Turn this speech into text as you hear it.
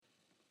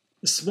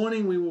This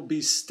morning we will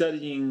be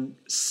studying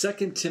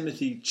 2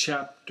 Timothy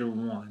chapter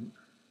 1.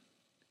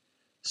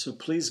 So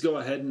please go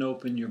ahead and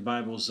open your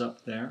Bibles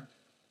up there.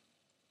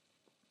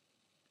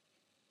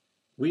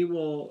 We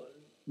will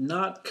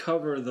not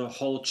cover the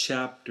whole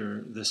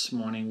chapter this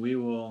morning. We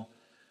will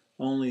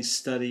only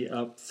study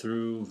up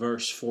through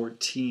verse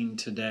 14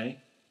 today.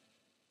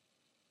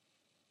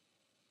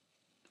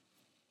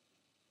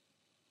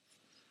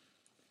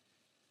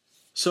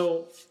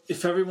 So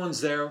if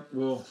everyone's there,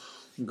 we'll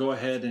go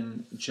ahead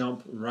and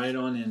jump right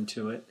on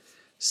into it.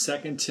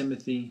 2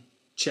 Timothy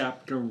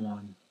chapter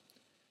 1.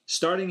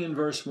 Starting in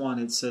verse 1,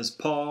 it says,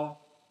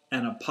 Paul,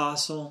 an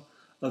apostle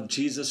of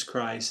Jesus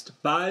Christ,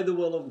 by the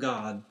will of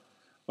God,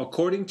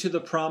 according to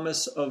the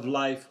promise of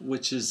life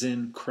which is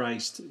in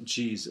Christ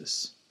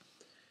Jesus.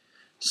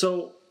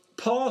 So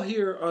Paul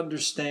here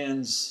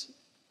understands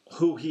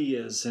who he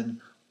is and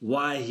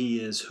why he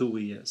is who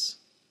he is.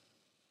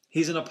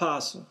 He's an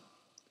apostle.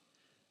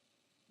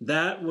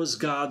 That was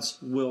God's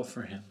will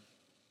for him.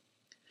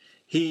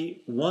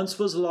 He once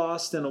was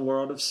lost in a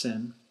world of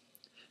sin,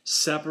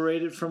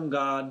 separated from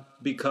God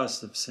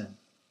because of sin.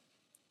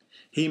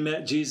 He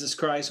met Jesus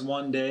Christ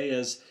one day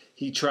as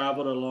he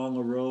traveled along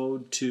a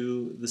road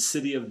to the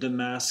city of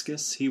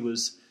Damascus. He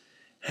was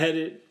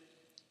headed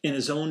in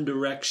his own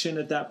direction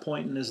at that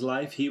point in his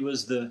life. He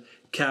was the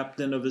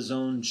captain of his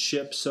own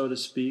ship, so to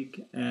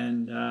speak,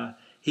 and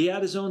he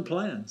had his own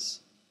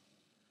plans.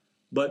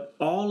 But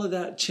all of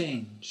that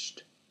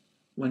changed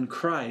when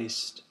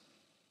Christ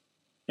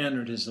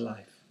entered his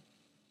life.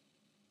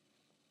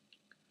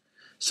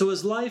 So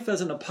his life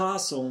as an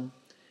apostle,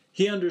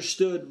 he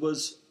understood,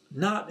 was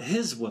not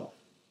his will,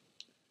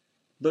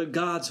 but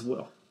God's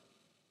will.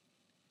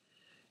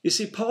 You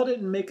see, Paul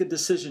didn't make a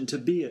decision to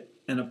be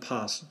an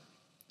apostle,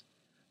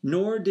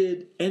 nor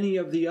did any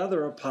of the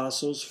other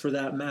apostles for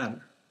that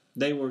matter.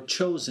 They were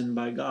chosen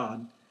by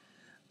God.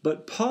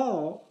 But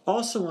Paul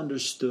also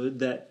understood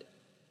that,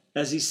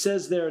 as he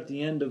says there at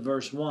the end of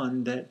verse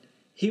 1, that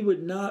he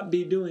would not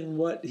be doing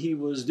what he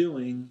was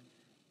doing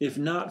if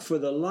not for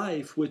the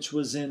life which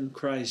was in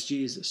Christ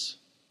Jesus.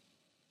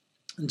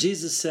 And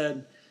Jesus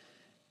said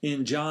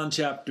in John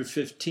chapter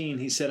 15,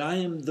 he said, I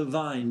am the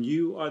vine,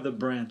 you are the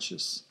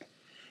branches.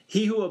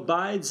 He who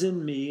abides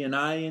in me and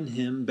I in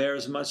him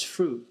bears much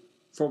fruit,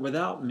 for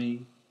without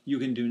me you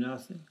can do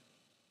nothing.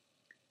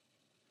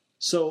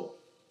 So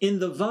in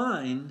the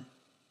vine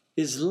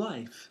is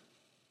life.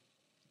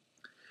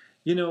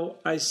 You know,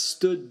 I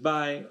stood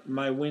by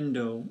my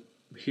window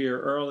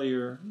here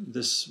earlier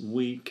this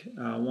week,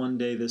 one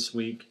day this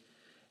week,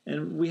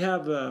 and we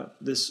have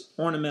this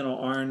ornamental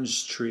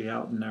orange tree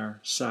out in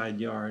our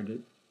side yard. It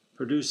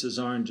produces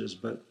oranges,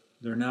 but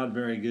they're not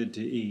very good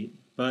to eat.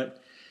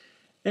 But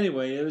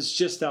anyway, it was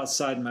just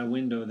outside my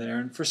window there,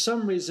 and for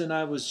some reason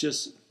I was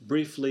just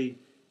briefly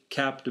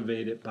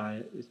captivated by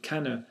it. It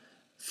kind of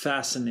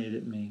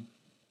fascinated me.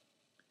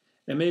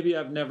 And maybe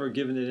I've never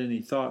given it any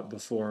thought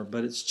before,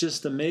 but it's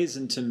just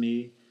amazing to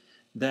me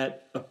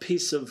that a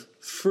piece of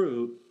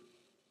fruit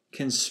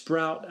can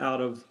sprout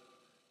out of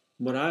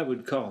what I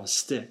would call a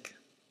stick.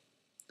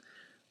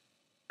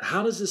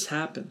 How does this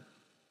happen?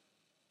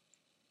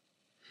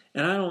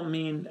 And I don't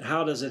mean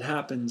how does it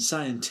happen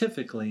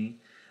scientifically.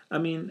 I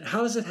mean,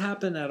 how does it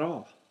happen at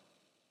all?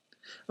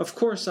 Of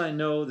course, I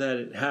know that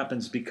it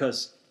happens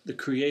because the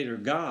Creator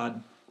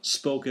God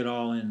spoke it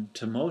all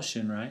into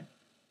motion, right?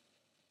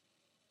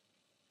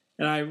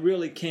 And I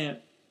really can't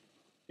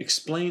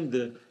explain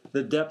the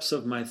depths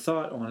of my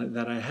thought on it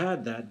that I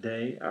had that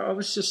day. I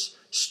was just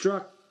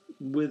struck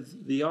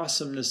with the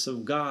awesomeness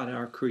of God,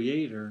 our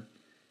Creator,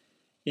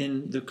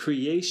 in the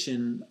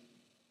creation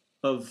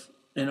of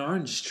an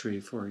orange tree,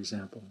 for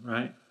example,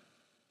 right?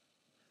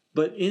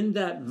 But in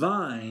that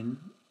vine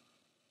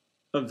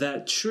of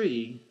that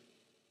tree,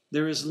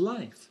 there is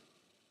life.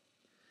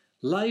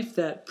 Life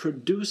that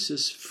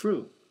produces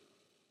fruit.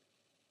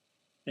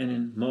 And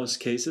in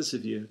most cases,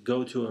 if you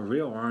go to a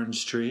real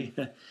orange tree,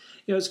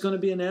 it's going to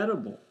be an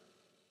edible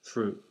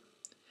fruit.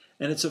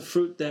 And it's a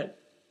fruit that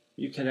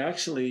you can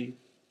actually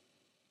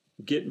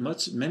get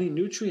many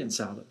nutrients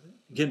out of it.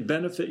 It can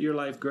benefit your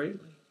life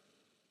greatly.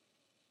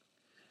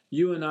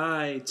 You and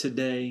I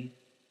today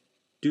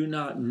do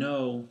not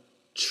know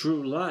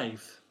true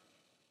life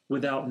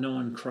without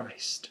knowing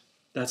Christ.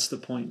 That's the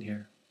point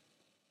here.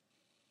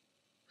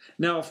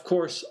 Now, of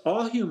course,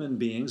 all human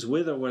beings,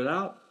 with or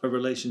without a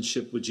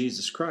relationship with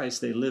Jesus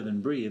Christ, they live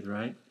and breathe,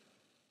 right?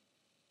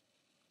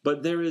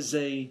 But there is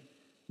a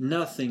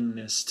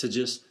nothingness to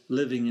just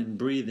living and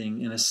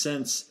breathing, in a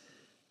sense,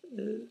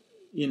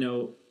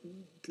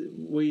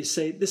 where you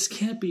say, this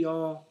can't be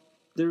all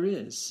there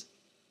is.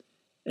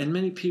 And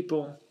many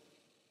people,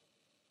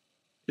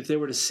 if they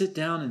were to sit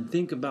down and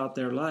think about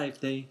their life,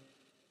 they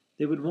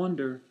would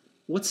wonder,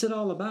 what's it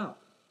all about?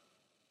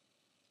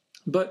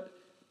 But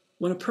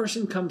when a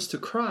person comes to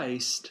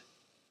Christ,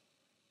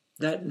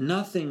 that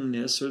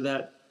nothingness or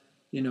that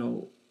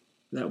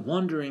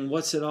wondering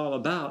what's it all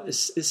about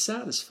is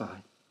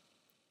satisfied.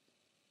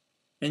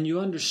 And you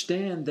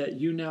understand that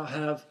you now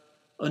have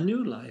a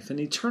new life, an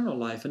eternal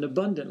life, an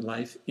abundant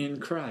life in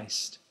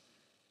Christ.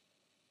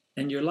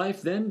 And your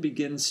life then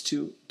begins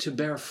to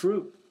bear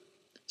fruit,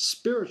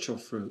 spiritual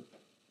fruit,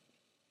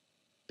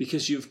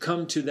 because you've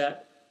come to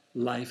that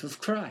life of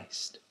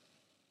Christ.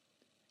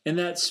 And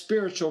that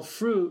spiritual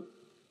fruit,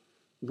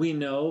 we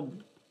know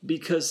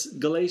because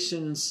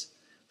Galatians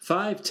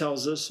 5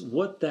 tells us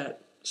what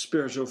that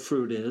spiritual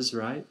fruit is,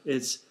 right?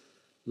 It's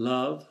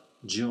love,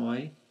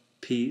 joy,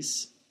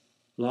 peace,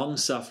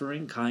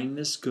 long-suffering,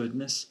 kindness,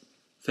 goodness,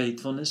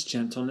 faithfulness,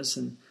 gentleness,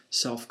 and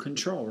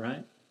self-control,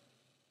 right?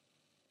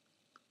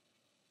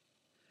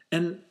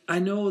 And I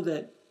know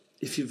that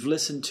if you've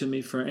listened to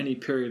me for any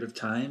period of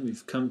time,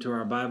 you've come to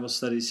our Bible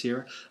studies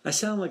here, I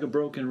sound like a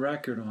broken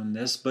record on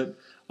this, but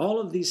all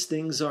of these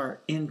things are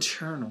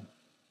internal.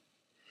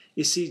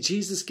 You see,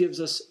 Jesus gives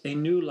us a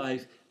new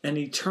life, an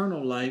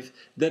eternal life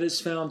that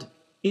is found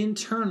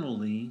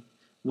internally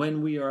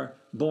when we are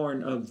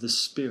born of the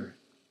Spirit.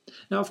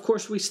 Now, of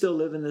course, we still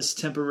live in this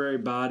temporary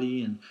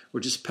body, and we're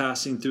just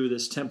passing through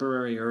this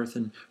temporary earth,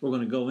 and we're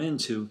going to go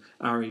into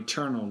our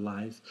eternal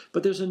life.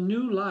 But there's a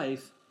new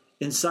life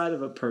inside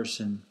of a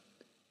person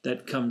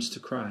that comes to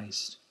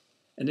Christ,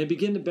 and they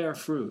begin to bear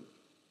fruit.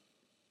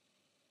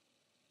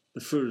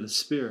 The fruit of the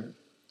Spirit: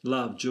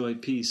 love, joy,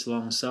 peace,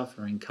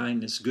 long-suffering,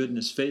 kindness,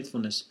 goodness,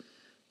 faithfulness,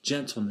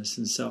 gentleness,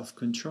 and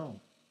self-control.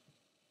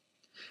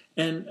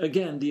 And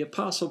again, the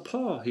Apostle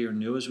Paul here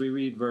knew, as we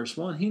read verse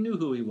 1, he knew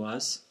who he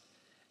was,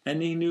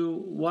 and he knew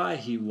why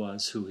he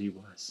was who he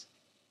was.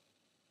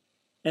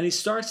 And he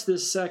starts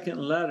this second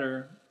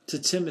letter to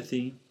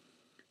Timothy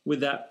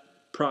with that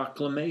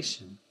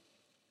proclamation.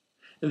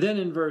 And then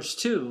in verse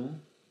 2,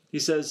 he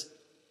says,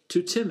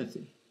 "To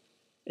Timothy,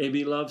 a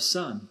beloved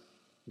son,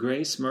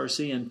 grace,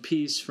 mercy, and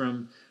peace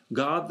from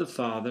God the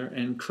Father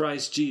and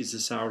Christ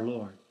Jesus our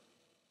Lord."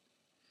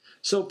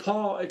 So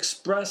Paul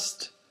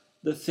expressed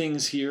the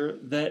things here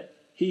that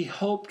he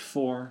hoped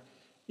for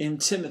in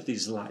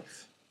Timothy's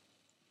life,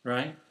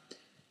 right?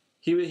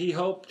 He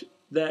hoped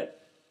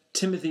that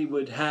Timothy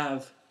would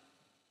have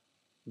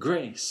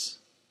grace,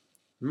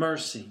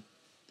 mercy,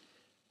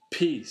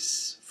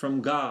 peace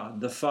from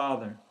God the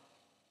Father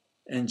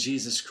and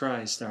Jesus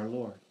Christ our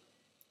Lord.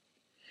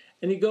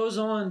 And he goes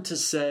on to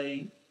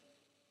say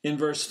in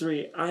verse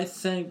 3, "I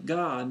thank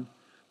God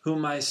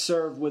whom I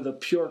serve with a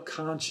pure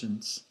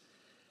conscience,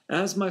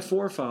 as my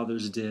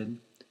forefathers did,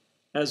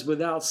 as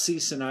without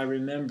ceasing I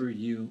remember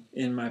you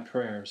in my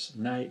prayers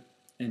night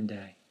and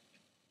day."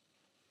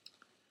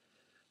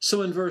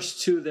 So in verse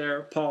 2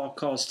 there, Paul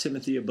calls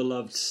Timothy a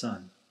beloved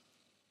son.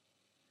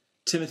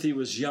 Timothy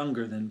was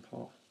younger than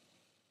Paul.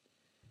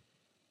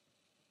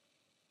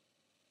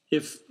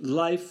 If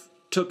life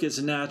took its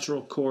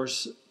natural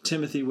course,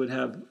 Timothy would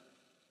have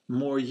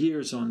more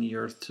years on the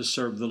earth to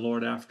serve the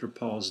Lord after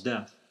Paul's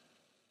death.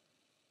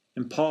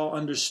 And Paul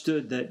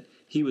understood that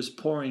he was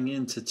pouring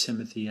into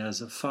Timothy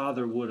as a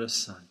father would a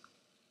son.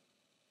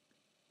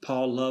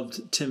 Paul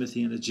loved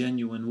Timothy in a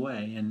genuine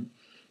way, and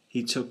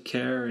he took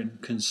care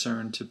and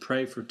concern to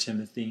pray for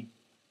Timothy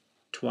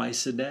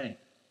twice a day.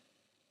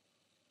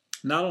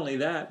 Not only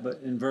that,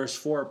 but in verse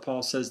 4,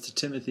 Paul says to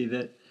Timothy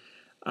that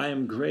I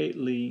am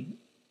greatly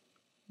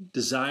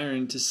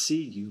desiring to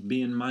see you,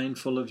 being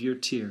mindful of your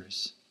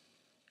tears,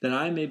 that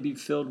I may be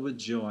filled with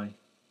joy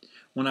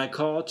when I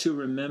call to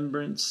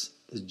remembrance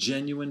the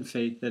genuine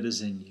faith that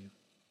is in you.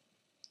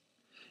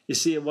 You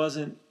see, it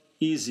wasn't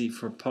easy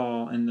for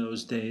Paul in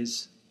those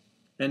days,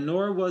 and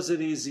nor was it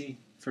easy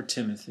for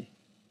Timothy.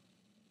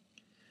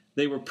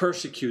 They were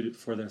persecuted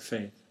for their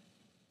faith,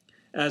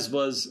 as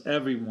was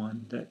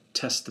everyone that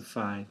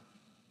testified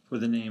for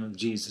the name of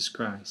Jesus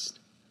Christ.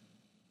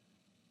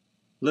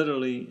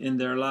 Literally, in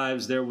their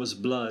lives, there was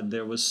blood,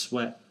 there was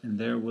sweat, and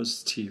there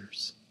was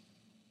tears.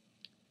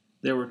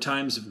 There were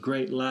times of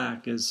great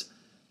lack, as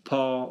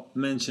Paul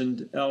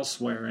mentioned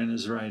elsewhere in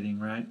his writing,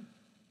 right?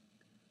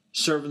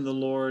 Serving the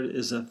Lord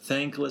is a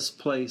thankless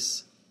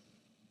place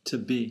to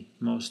be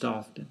most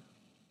often.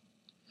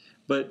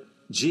 But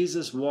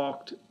Jesus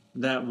walked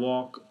that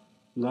walk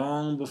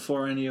long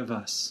before any of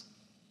us.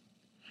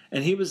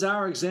 And he was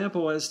our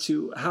example as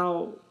to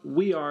how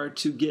we are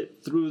to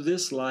get through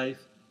this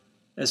life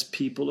as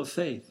people of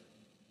faith.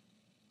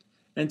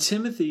 And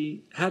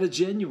Timothy had a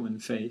genuine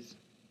faith.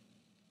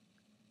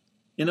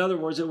 In other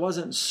words, it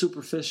wasn't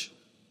superficial.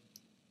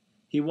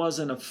 He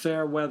wasn't a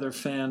fair weather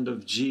fan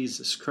of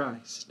Jesus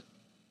Christ.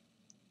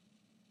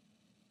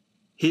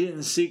 He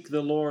didn't seek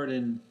the Lord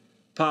in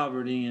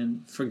poverty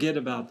and forget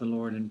about the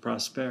Lord in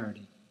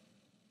prosperity.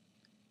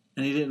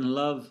 And he didn't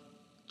love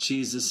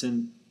Jesus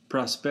in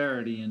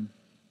prosperity and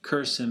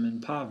curse him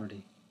in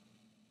poverty.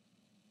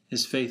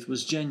 His faith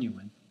was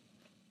genuine.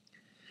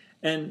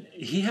 And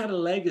he had a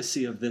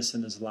legacy of this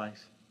in his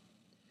life.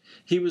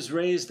 He was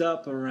raised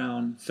up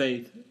around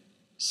faith.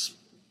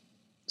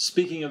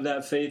 Speaking of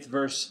that faith,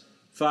 verse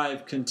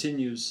 5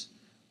 continues,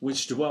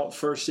 which dwelt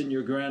first in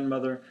your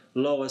grandmother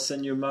Lois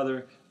and your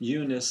mother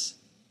Eunice,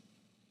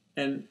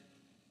 and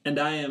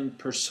I am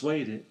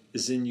persuaded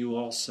is in you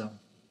also.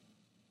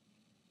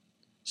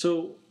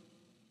 So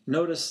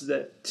Notice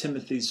that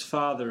Timothy's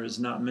father is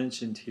not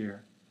mentioned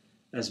here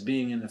as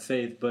being in the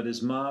faith, but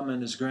his mom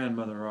and his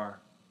grandmother are.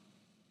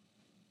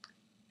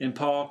 And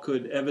Paul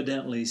could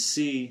evidently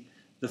see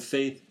the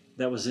faith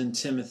that was in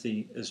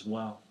Timothy as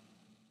well.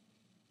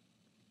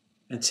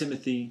 And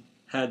Timothy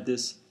had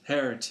this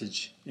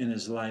heritage in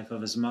his life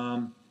of his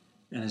mom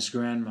and his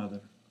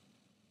grandmother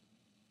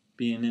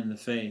being in the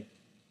faith.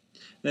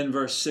 Then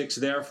verse 6,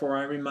 therefore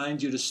I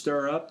remind you to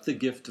stir up the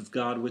gift of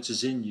God which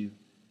is in you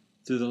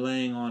through the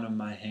laying on of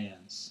my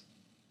hands.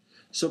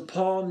 So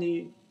Paul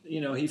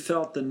he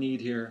felt the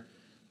need here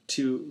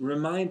to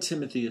remind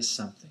Timothy of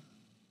something.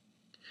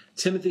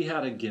 Timothy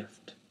had a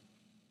gift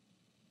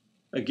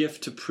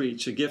to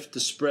preach, a gift to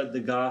spread the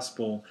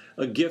gospel,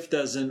 a gift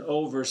as an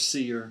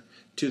overseer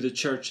to the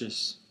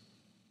churches.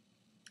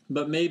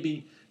 But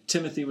maybe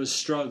Timothy was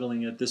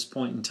struggling at this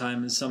point in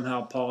time, and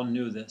somehow Paul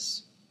knew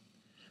this.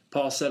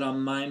 Paul said,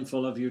 I'm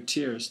mindful of your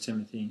tears,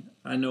 Timothy.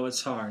 I know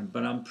it's hard,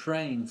 but I'm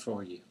praying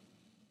for you.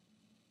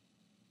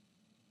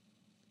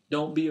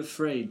 Don't be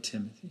afraid,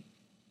 Timothy.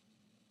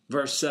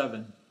 Verse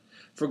 7,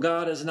 for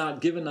God has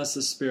not given us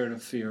a spirit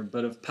of fear,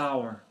 but of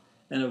power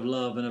and of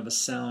love and of a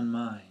sound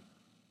mind.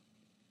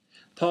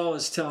 Paul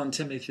is telling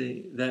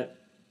Timothy that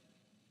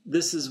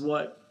this is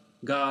what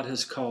God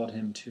has called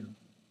him to.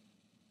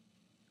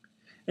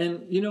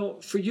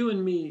 And, for you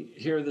and me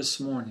here this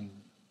morning,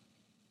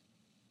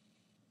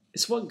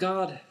 it's what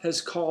God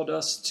has called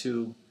us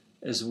to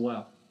as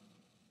well.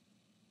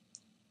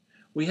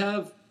 We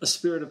have a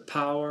spirit of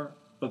power,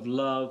 of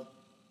love,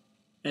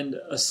 and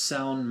a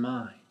sound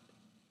mind.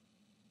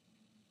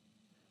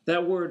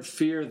 That word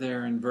fear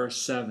there in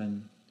verse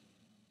 7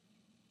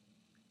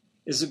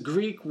 is a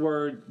Greek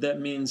word that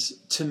means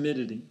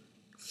timidity,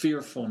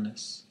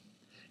 fearfulness,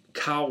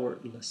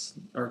 cowardice.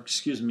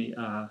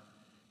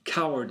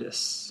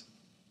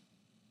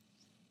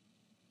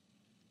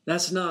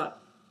 That's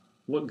not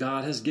what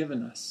God has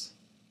given us.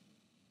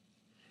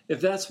 If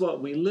that's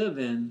what we live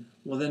in,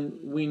 well, then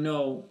we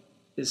know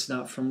it's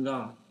not from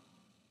God.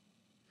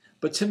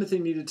 But Timothy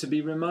needed to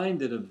be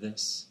reminded of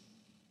this,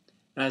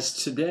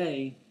 as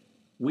today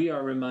we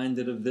are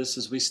reminded of this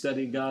as we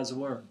study God's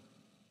Word.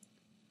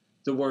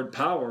 The word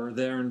power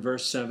there in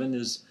verse 7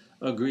 is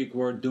a Greek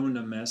word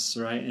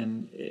dunamis, right?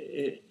 And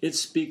it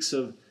speaks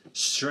of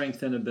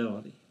strength and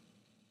ability.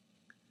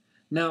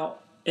 Now,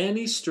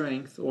 any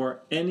strength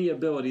or any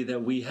ability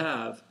that we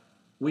have,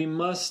 we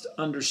must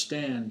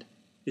understand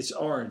its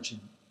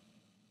origin.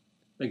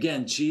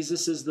 Again,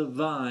 Jesus is the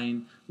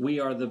vine, we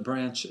are the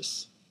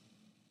branches.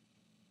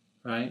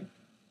 Right?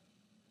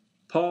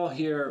 Paul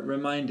here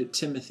reminded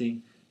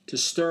Timothy to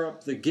stir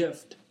up the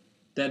gift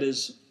that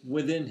is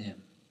within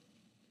him.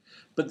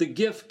 But the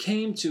gift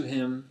came to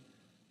him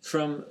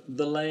from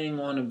the laying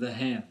on of the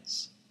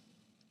hands.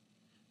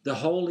 The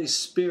Holy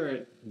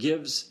Spirit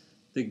gives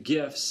the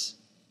gifts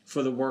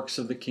for the works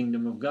of the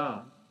kingdom of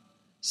God.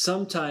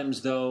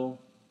 Sometimes, though,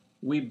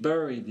 we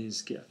bury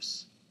these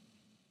gifts,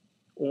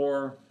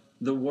 or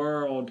the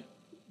world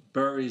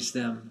buries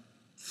them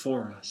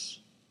for us.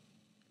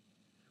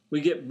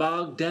 We get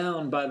bogged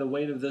down by the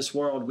weight of this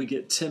world. We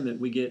get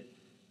timid. We get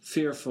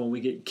fearful. We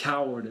get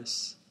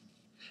cowardice.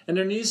 And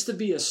there needs to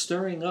be a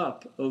stirring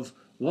up of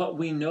what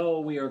we know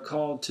we are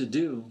called to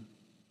do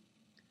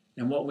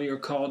and what we are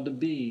called to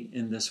be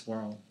in this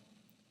world.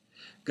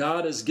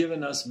 God has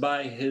given us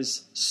by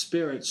His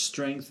Spirit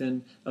strength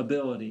and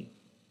ability.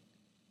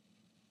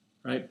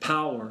 Right?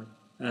 Power,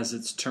 as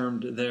it's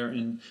termed there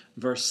in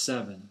verse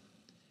 7.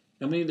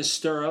 And we need to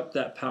stir up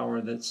that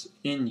power that's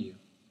in you.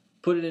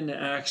 Put it into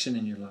action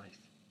in your life.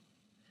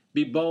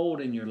 Be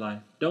bold in your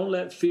life. Don't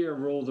let fear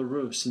rule the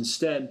roost.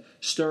 Instead,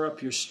 stir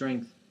up your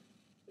strength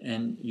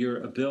and your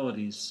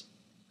abilities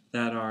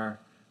that are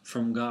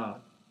from God.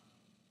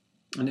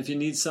 And if you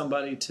need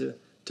somebody to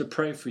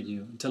pray for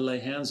you, to lay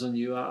hands on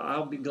you,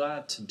 I'll be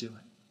glad to do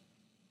it.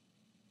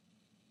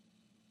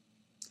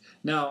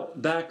 Now,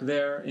 back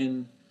there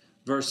in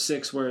verse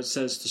 6 where it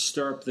says to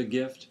stir up the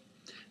gift,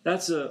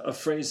 that's a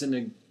phrase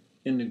in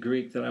the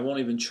Greek that I won't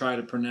even try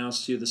to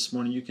pronounce to you this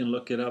morning. You can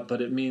look it up,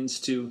 but it means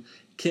to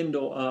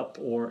kindle up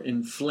or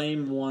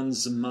inflame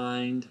one's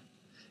mind.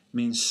 It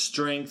means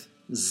strength,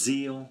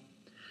 zeal.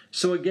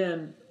 So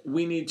again,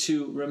 we need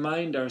to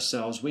remind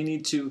ourselves, we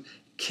need to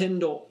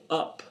kindle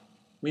up.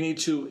 We need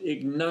to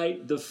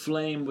ignite the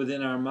flame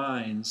within our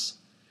minds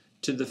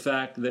to the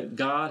fact that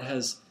God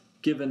has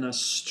given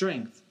us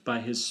strength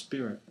by His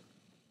Spirit.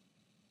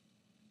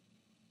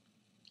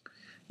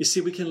 You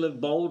see, we can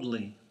live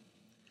boldly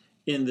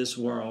in this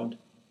world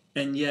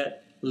and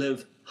yet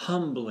live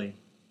humbly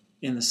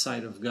in the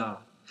sight of God.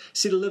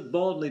 See, to live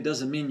boldly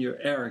doesn't mean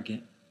you're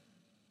arrogant.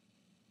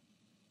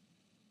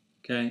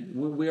 Okay?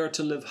 We are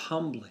to live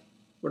humbly.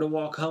 We're to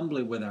walk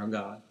humbly with our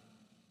God.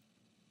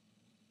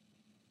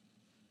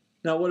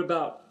 Now, what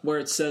about where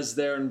it says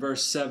there in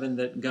verse 7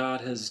 that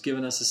God has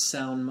given us a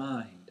sound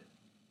mind?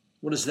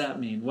 What does that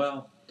mean?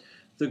 Well,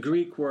 the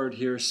Greek word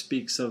here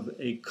speaks of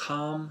a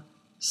calm,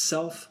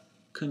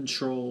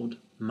 self-controlled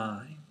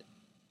mind.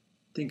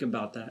 Think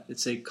about that.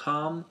 It's a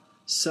calm,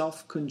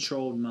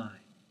 self-controlled mind.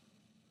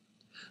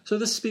 So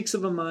this speaks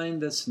of a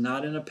mind that's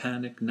not in a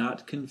panic,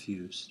 not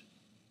confused.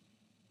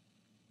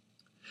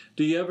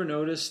 Do you ever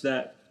notice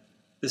that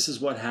this is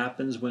what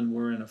happens when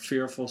we're in a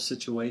fearful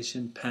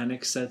situation?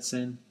 Panic sets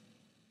in,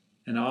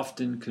 and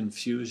often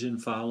confusion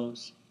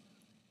follows.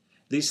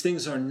 These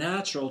things are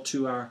natural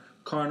to our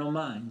carnal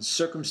minds.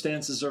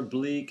 Circumstances are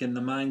bleak, and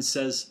the mind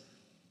says,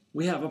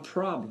 we have a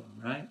problem,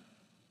 right?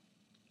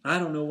 I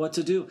don't know what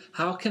to do.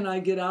 How can I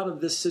get out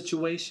of this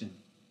situation?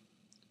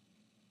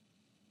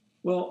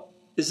 Well,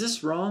 is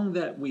this wrong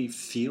that we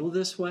feel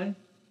this way?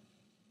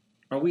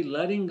 Are we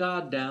letting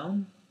God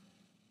down?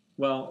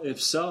 Well,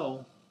 if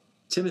so,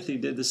 Timothy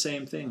did the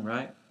same thing,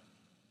 right?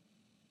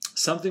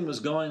 Something was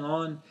going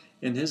on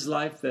in his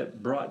life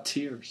that brought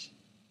tears.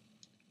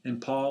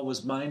 And Paul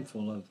was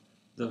mindful of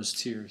those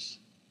tears.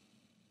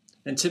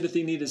 And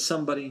Timothy needed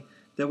somebody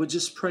that would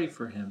just pray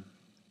for him,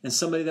 and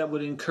somebody that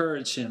would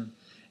encourage him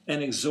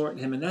and exhort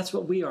him. And that's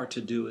what we are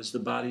to do as the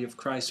body of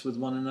Christ with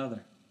one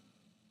another.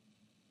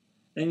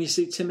 And you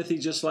see, Timothy,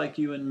 just like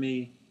you and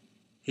me,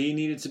 he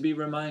needed to be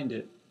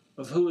reminded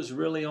of who is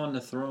really on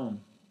the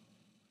throne.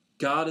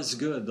 God is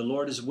good. The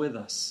Lord is with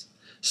us.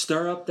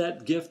 Stir up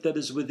that gift that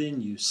is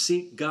within you.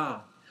 Seek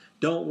God.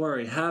 Don't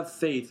worry. Have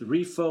faith.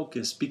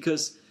 Refocus,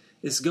 because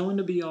it's going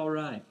to be all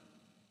right.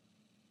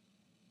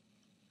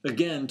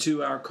 Again,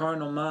 to our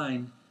carnal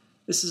mind,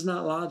 this is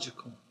not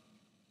logical.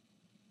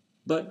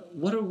 But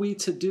what are we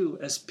to do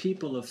as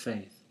people of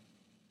faith?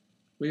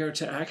 We are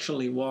to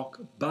actually walk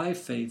by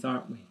faith,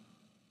 aren't we?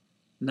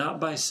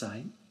 Not by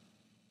sight.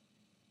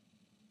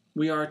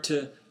 We are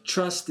to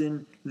trust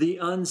in the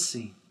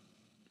unseen.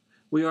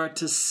 We are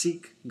to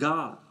seek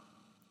God.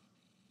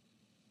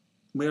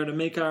 We are to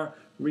make our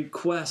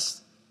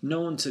requests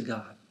known to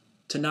God,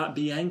 to not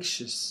be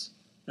anxious,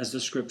 as the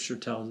Scripture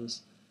tells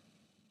us,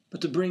 but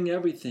to bring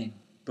everything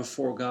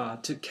before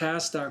God, to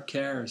cast our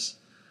cares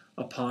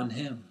upon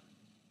Him.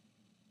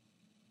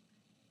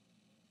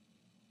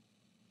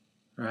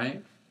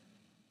 Right?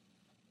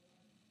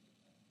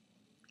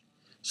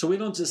 So we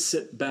don't just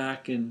sit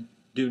back and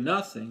do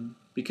nothing,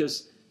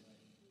 because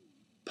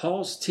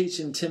Paul's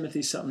teaching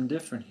Timothy something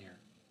different here.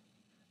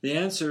 The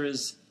answer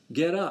is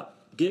get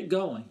up, get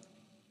going.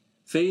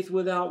 Faith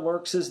without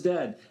works is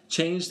dead.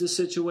 Change the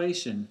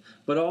situation.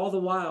 But all the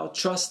while,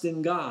 trust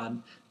in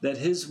God that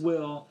His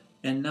will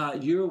and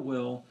not your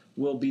will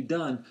be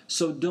done.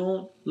 So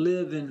don't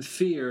live in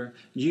fear.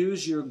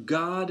 Use your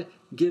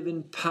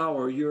God-given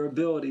power, your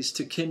abilities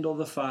to kindle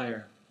the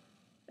fire.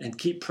 And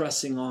keep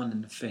pressing on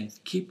in the faith.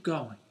 Keep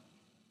going.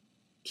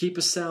 Keep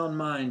a sound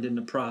mind in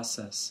the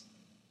process.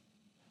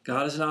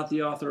 God is not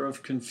the author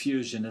of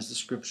confusion, as the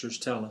Scriptures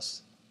tell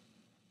us.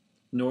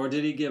 Nor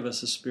did He give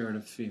us a spirit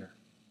of fear.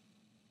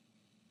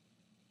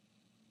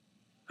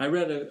 I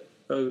read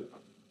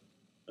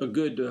a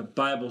good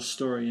Bible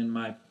story in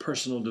my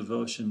personal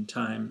devotion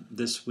time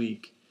this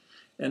week,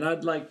 and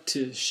I'd like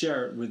to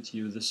share it with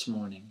you this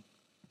morning.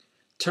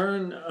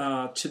 Turn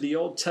to the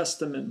Old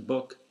Testament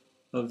book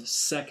of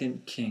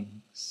 2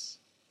 Kings.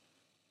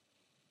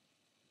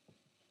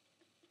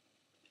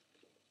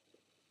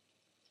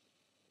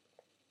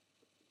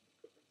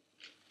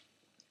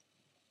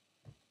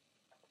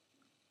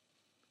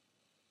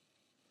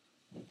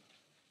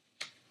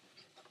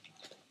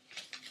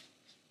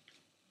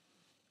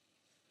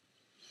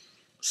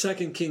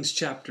 Second Kings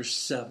chapter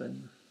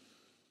 7.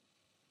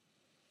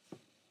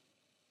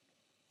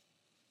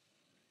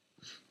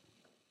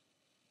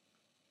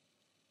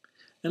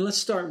 And let's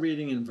start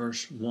reading in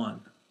verse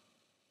 1.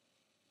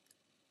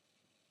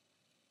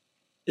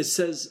 It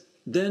says,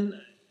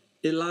 Then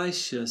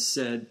Elisha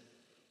said,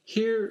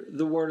 Hear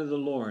the word of the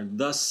Lord.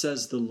 Thus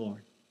says the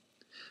Lord.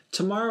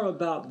 Tomorrow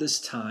about this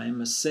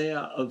time a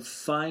seah of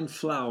fine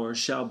flour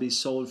shall be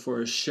sold for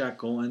a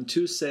shekel, and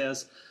 2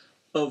 seahs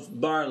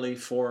of barley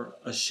for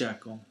a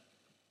shekel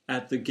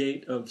at the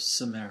gate of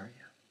Samaria.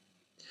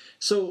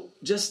 So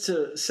just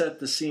to set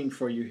the scene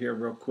for you here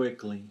real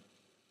quickly,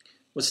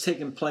 what's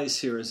taking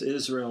place here is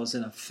Israel is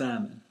in a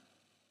famine,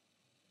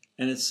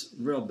 and it's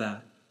real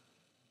bad.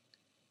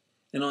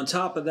 And on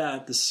top of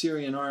that, the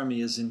Syrian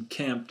army is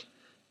encamped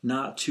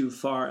not too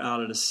far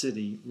out of the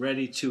city,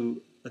 ready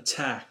to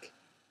attack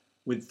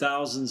with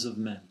thousands of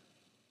men.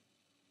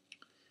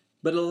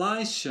 But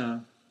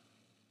Elisha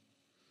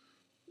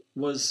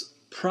was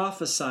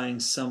prophesying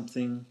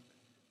something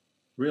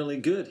really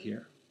good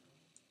here.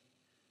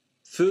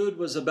 Food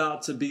was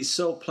about to be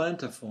so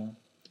plentiful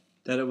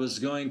that it was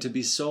going to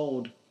be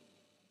sold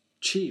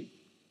cheap.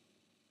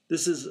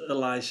 This is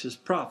Elisha's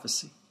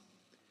prophecy.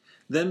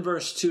 Then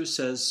verse 2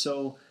 says,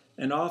 So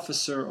an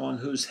officer on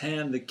whose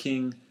hand the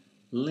king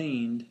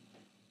leaned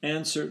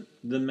answered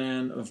the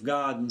man of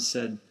God and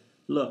said,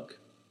 Look,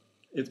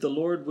 if the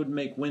Lord would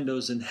make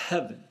windows in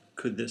heaven,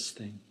 could this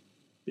thing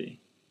be?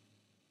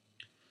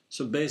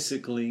 So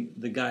basically,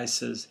 the guy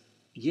says,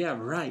 Yeah,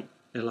 right,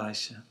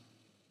 Elisha.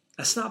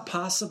 That's not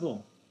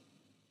possible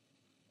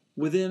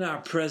within our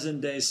present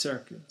day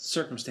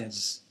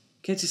circumstances.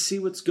 Can't you see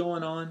what's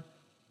going on?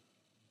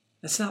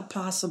 That's not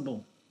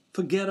possible.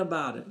 Forget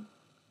about it.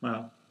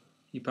 Well,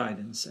 he probably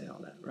didn't say all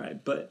that,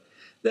 right? But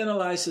Then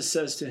Elisha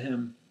says to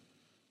him,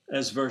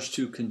 as verse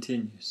 2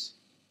 continues,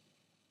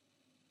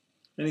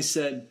 and he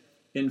said,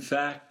 in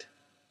fact,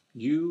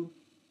 you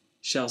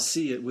shall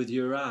see it with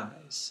your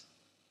eyes,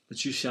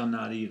 but you shall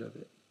not eat of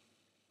it.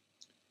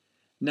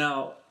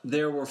 Now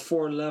there were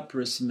 4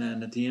 leprous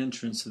men at the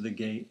entrance of the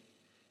gate,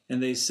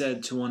 and they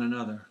said to one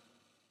another,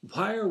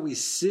 why are we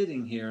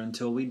sitting here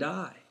until we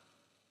die?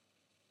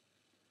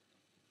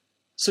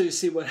 So you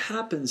see, what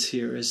happens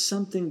here is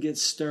something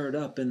gets stirred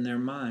up in their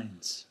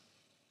minds,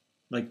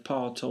 like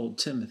Paul told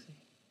Timothy.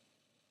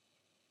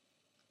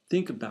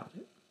 Think about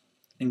it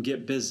and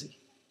get busy.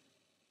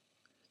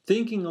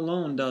 Thinking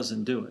alone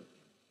doesn't do it.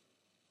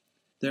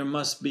 There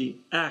must be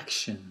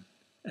action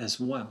as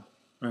well,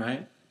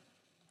 right?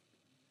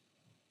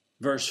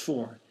 Verse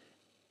 4,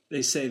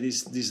 they say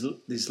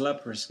these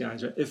leprous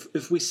guys, right?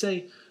 If we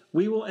say,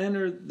 we will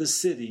enter the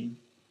city,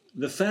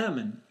 the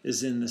famine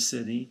is in the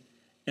city,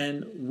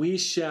 and we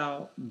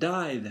shall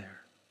die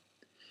there.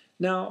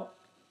 Now,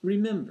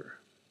 remember,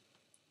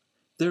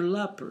 they're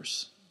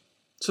lepers,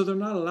 so they're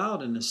not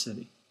allowed in the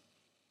city.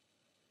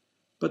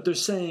 But they're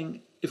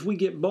saying, if we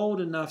get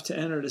bold enough to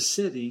enter the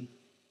city,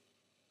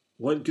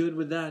 what good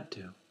would that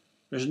do?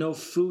 There's no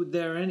food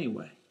there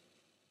anyway.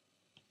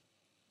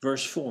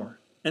 Verse 4,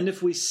 and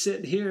if we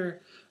sit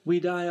here, we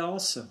die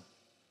also.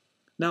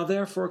 Now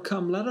therefore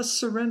come, let us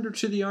surrender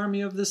to the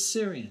army of the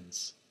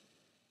Syrians.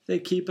 If they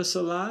keep us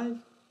alive,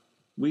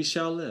 we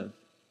shall live.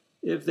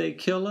 If they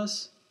kill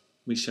us,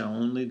 we shall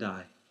only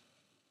die.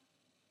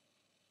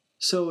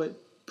 So it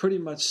pretty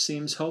much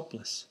seems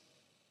hopeless.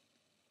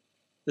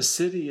 The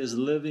city is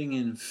living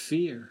in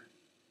fear,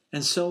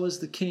 and so is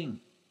the king.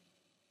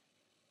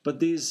 But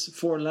these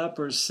 4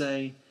 lepers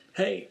say,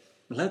 hey,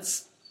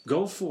 let's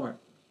go for it.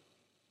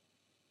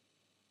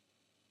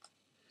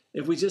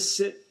 If we just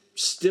sit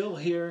still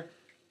here,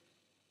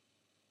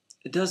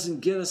 it doesn't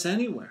get us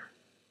anywhere.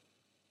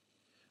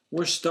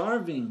 We're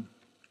starving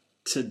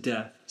to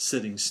death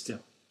sitting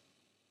still.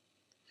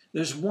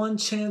 There's one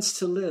chance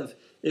to live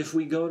if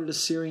we go to the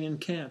Syrian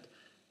camp.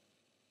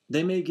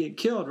 They may get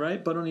killed,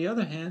 right? But on the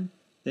other hand,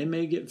 they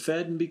may get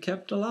fed and be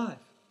kept alive.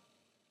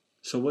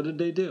 So what did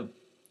they do?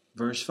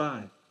 Verse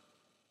 5,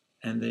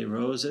 and they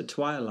rose at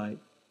twilight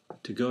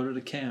to go to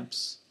the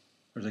camps,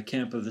 or the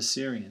camp of the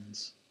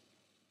Syrians.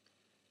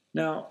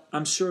 Now,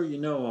 I'm sure you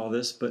know all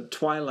this, but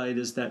twilight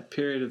is that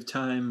period of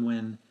time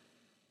when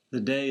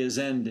the day is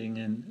ending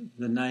and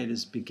the night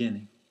is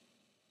beginning.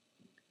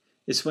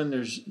 It's when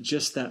there's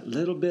just that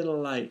little bit of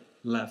light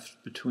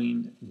left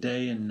between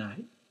day and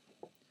night.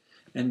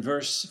 And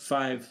verse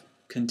 5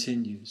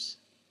 continues,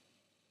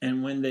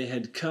 and when they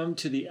had come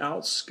to the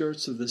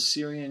outskirts of the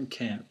Syrian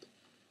camp,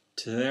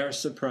 to their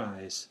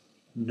surprise,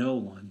 no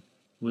one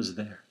was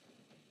there.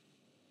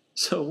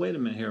 So wait a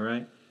minute here,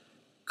 right?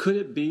 Could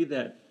it be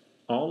that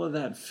all of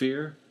that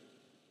fear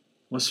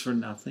was for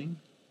nothing?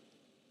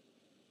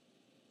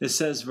 It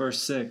says,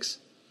 verse 6,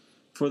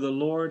 for the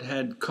Lord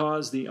had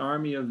caused the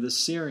army of the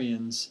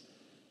Syrians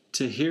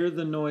to hear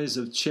the noise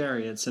of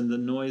chariots and the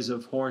noise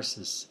of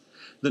horses,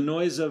 the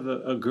noise of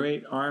a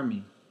great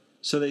army.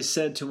 So they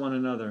said to one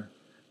another,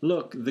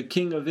 look, the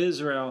king of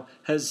Israel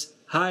has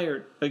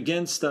hired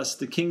against us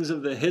the kings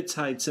of the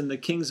Hittites and the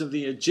kings of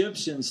the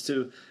Egyptians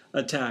to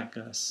attack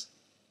us.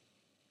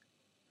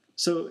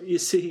 So you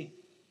see,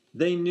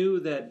 they knew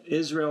that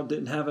Israel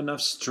didn't have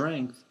enough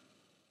strength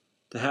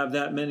to have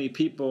that many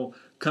people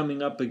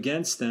coming up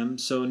against them.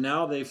 So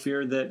now they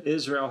feared that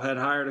Israel had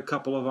hired a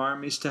couple of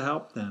armies to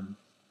help them.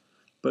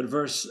 But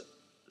verse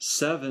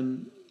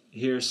 7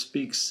 here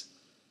speaks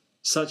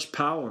such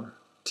power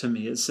to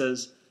me. It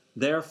says,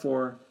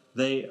 therefore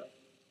they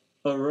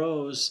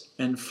arose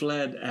and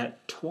fled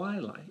at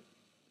twilight.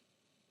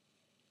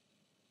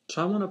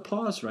 So I want to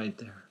pause right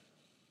there.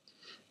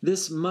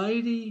 This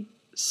mighty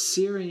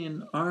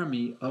Syrian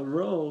army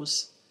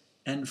arose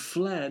and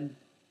fled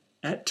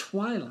at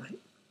twilight.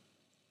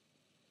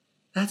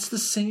 That's the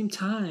same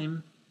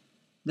time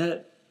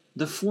that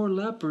the 4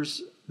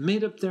 lepers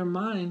made up their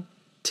mind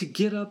to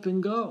get up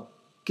and go,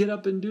 get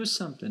up and do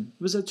something.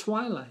 It was at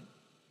twilight.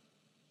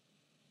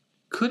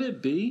 Could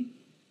it be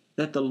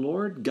that the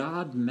Lord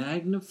God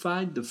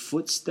magnified the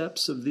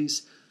footsteps of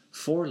these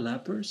 4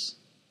 lepers?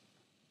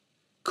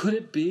 Could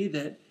it be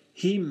that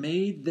He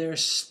made their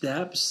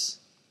steps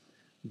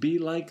be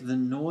like the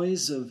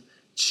noise of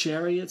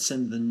chariots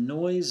and the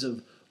noise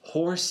of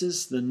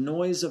horses, the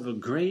noise of a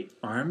great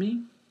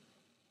army?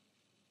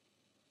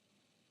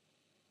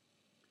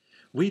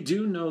 We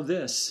do know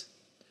this.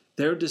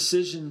 Their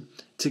decision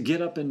to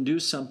get up and do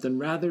something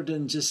rather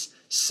than just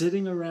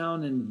sitting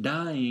around and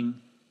dying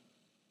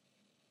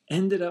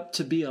ended up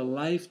to be a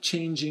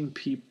life-changing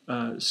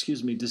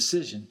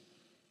decision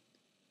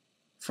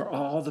for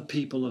all the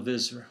people of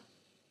Israel.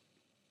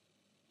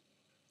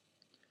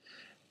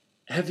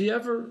 Have you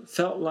ever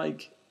felt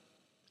like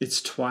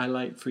it's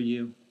twilight for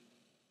you?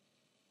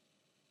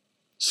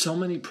 So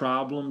many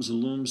problems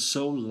loom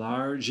so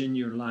large in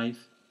your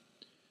life.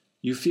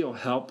 You feel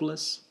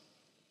helpless.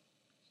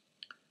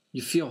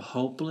 You feel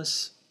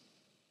hopeless.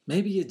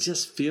 Maybe you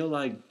just feel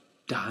like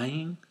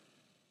dying.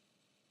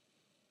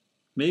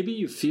 Maybe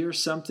you fear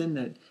something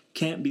that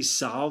can't be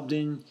solved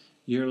in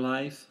your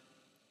life.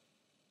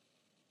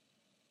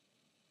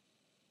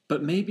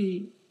 But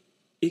maybe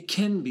it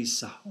can be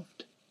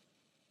solved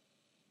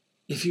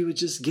if you would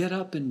just get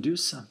up and do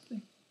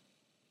something.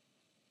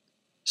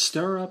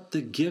 Stir up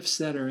the gifts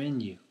that are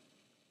in you.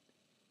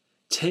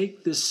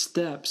 Take the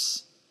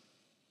steps,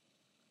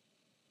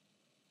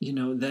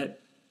 that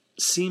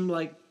seem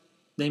like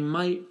they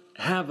might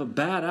have a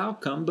bad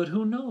outcome, but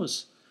who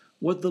knows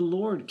what the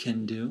Lord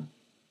can do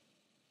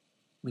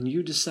when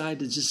you decide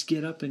to just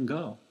get up and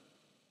go.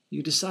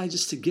 You decide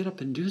just to get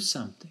up and do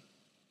something.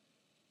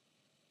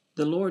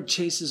 The Lord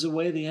chases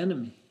away the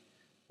enemy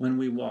when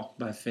we walk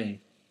by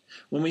faith.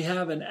 When we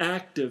have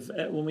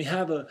when we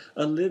have a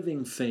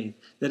living faith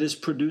that is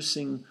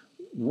producing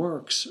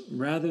works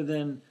rather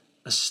than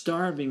a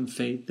starving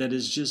faith that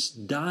is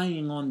just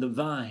dying on the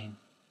vine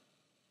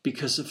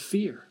because of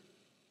fear.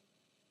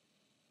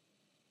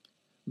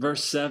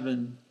 Verse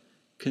 7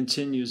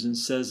 continues and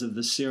says of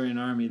the Syrian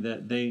army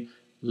that they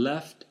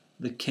left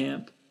the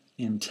camp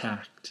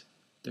intact.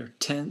 Their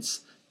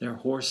tents, their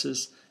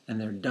horses, and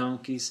their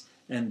donkeys,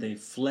 and they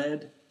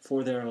fled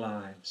for their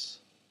lives.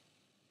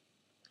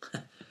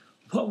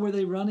 What were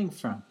they running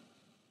from?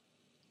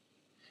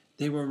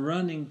 They were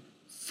running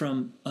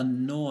from a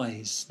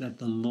noise that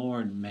the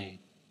Lord made.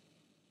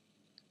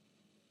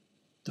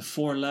 The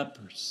 4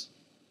 lepers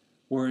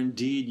were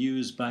indeed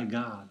used by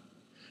God,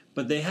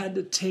 but they had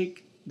to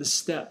take the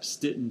steps,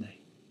 didn't they?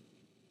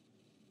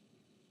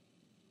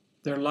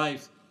 Their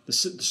life, the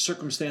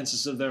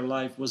circumstances of their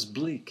life was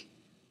bleak,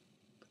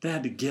 but they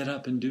had to get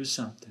up and do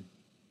something.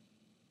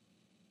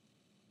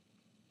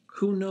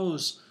 Who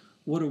knows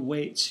what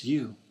awaits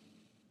you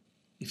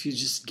if you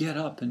just get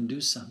up and do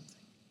something?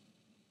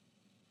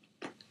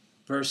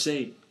 Verse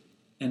 8,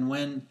 and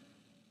when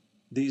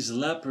these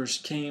lepers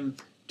came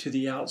to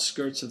the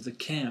outskirts of the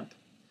camp,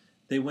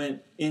 they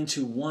went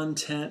into one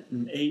tent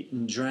and ate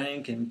and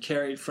drank and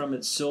carried from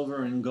it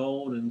silver and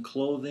gold and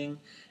clothing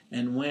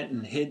and went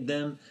and hid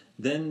them.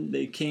 Then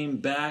they came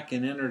back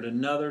and entered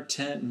another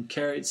tent and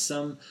carried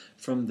some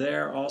from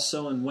there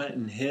also and went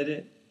and hid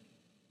it.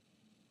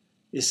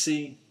 You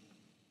see,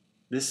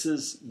 this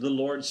is the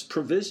Lord's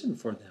provision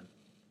for them.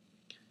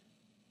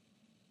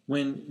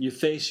 When you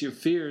face your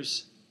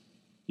fears,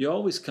 you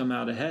always come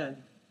out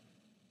ahead,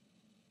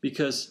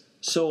 because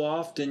so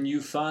often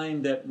you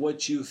find that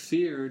what you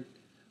feared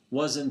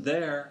wasn't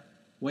there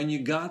when you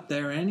got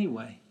there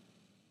anyway.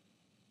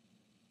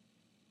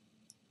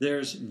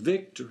 There's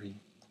victory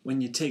when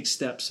you take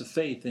steps of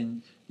faith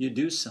and you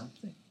do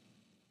something.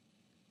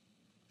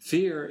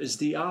 Fear is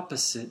the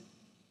opposite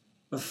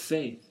of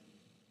faith.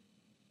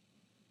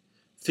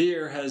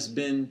 Fear has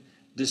been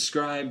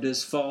described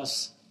as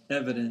false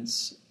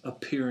evidence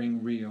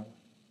appearing real.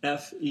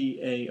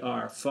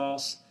 F-E-A-R,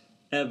 false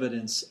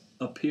evidence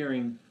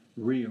appearing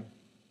real.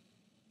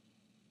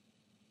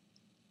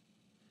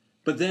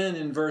 But then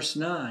in verse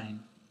 9,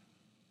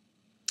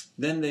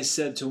 then they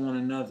said to one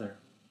another,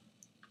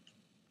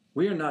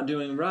 we are not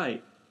doing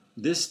right.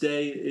 This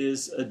day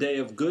is a day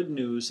of good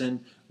news,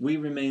 and we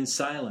remain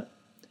silent.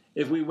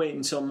 If we wait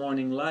until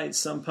morning light,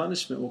 some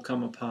punishment will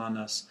come upon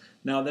us.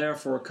 Now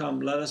therefore come,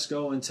 let us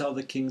go and tell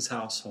the king's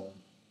household.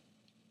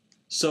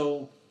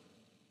 So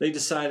they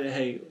decided,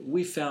 hey,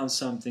 we found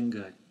something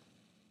good.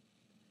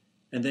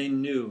 And they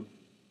knew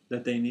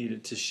that they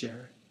needed to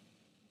share it.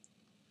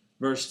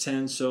 Verse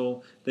 10,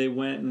 so they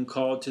went and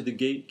called to the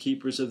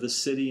gatekeepers of the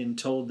city and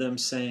told them,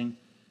 saying,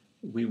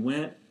 we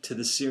went to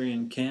the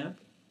Syrian camp,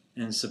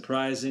 and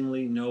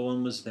surprisingly no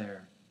one was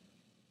there.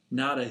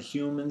 Not a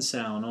human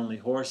sound, only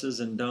horses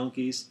and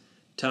donkeys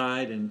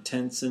tied and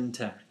tents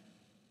intact.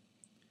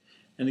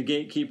 And the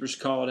gatekeepers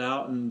called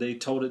out, and they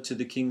told it to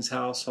the king's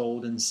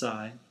household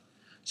inside.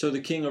 So the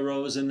king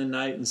arose in the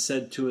night and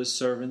said to his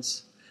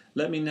servants,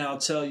 let me now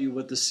tell you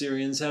what the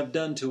Syrians have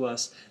done to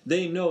us.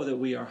 They know that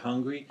we are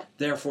hungry.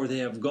 Therefore they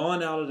have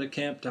gone out of the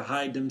camp to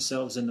hide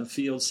themselves in the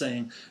field,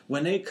 saying,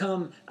 when they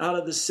come out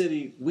of the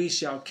city, we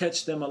shall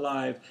catch them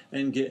alive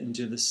and get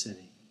into the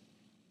city.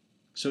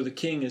 So the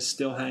king is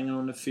still hanging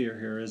on to fear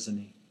here, isn't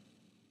he?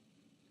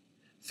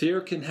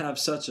 Fear can have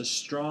such a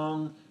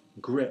strong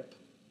grip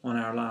on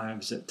our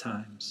lives at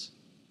times.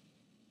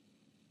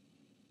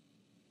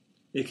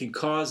 It can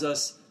cause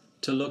us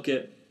to look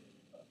at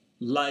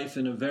life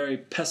in a very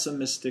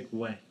pessimistic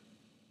way.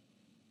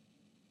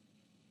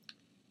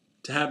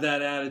 To have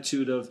that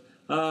attitude of,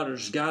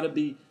 there's got to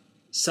be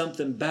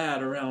something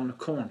bad around the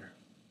corner,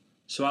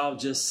 so I'll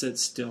just sit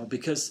still.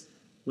 Because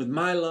with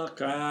my luck,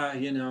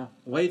 the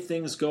way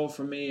things go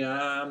for me,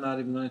 I'm not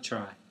even going to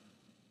try.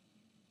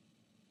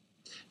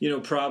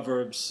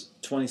 Proverbs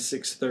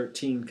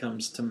 26:13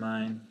 comes to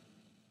mind.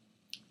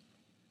 It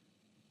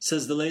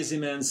says, the lazy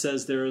man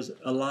says there is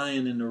a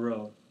lion in the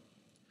road,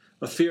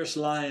 a fierce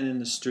lion in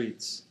the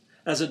streets.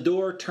 As a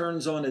door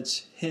turns on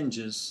its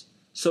hinges,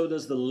 so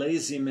does the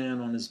lazy man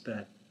on his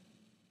bed.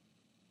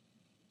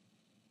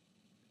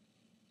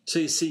 So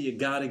you see, you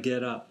got to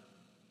get up,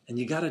 and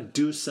you got to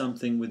do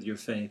something with your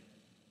faith.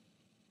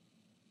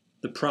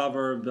 The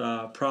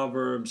Proverbs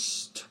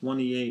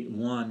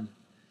 28:1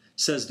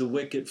 says, "The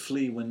wicked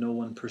flee when no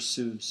one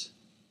pursues,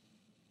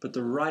 but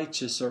the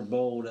righteous are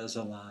bold as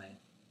a lion."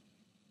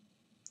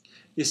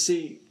 You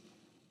see,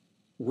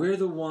 we're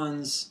the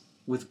ones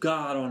with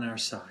God on our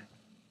side.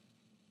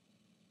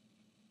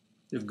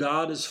 If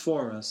God is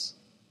for us,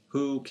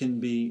 who can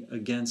be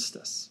against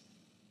us?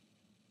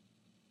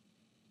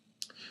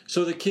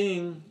 So the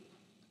king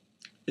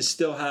is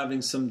still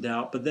having some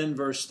doubt, but then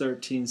verse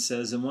 13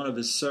 says, "And one of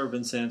his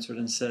servants answered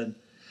and said,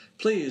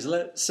 'Please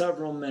let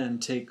several men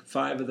take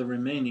 5 of the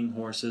remaining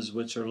horses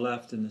which are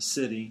left in the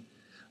city.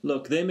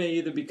 Look, they may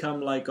either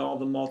become like all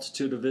the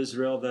multitude of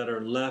Israel that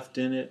are left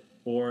in it,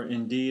 or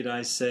indeed,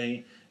 I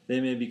say,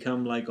 they may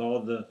become like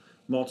all the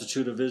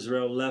multitude of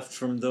Israel left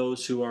from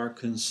those who are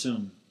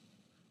consumed.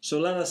 So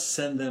let us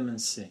send them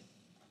and see.'"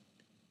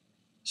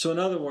 So in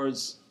other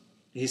words,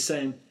 he's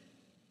saying,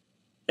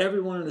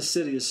 everyone in the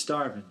city is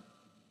starving.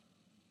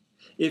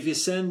 If you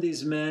send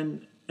these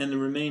men and the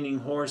remaining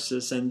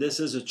horses, and this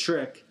is a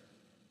trick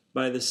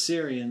by the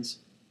Syrians,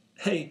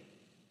 hey,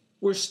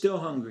 we're still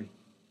hungry.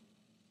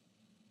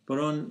 But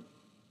on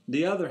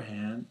the other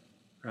hand,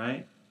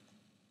 right,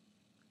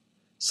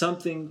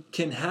 something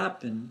can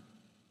happen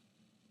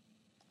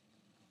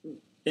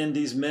and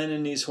these men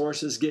and these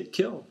horses get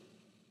killed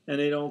and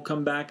they don't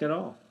come back at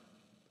all.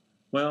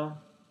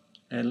 Well,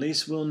 at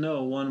least we'll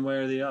know one way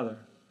or the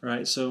other,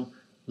 right? So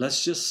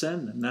let's just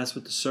send them. That's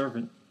what the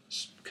servant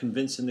is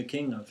convincing the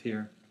king of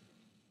here.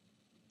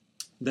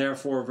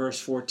 Therefore, verse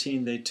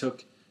 14, they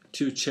took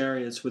 2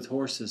 chariots with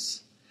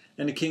horses,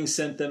 and the king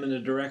sent them in the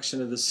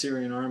direction of the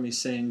Syrian army,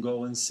 saying,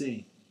 "Go and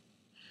see."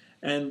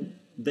 And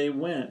they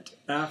went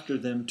after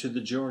them to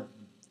the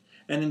Jordan.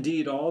 And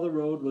indeed, all the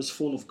road was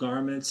full of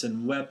garments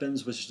and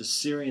weapons which the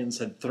Syrians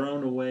had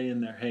thrown away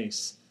in their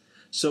haste.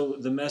 So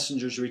the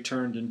messengers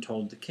returned and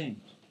told the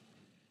king.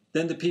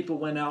 Then the people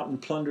went out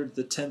and plundered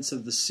the tents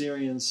of the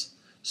Syrians.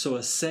 So a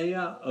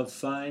seah of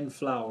fine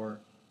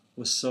flour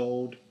was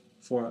sold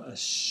for a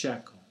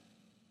shekel,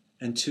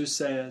 and 2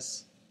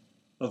 seahs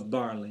of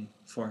barley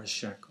for a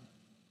shekel,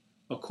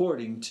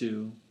 according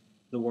to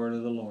the word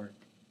of the Lord.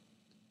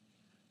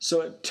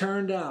 So it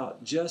turned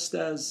out just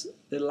as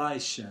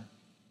Elisha,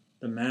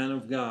 the man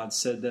of God,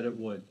 said that it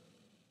would.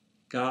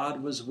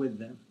 God was with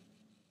them,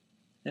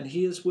 and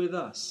he is with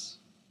us.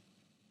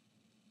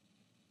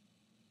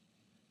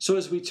 So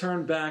as we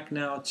turn back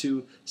now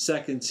to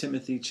 2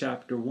 Timothy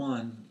chapter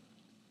 1,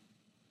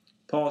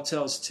 Paul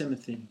tells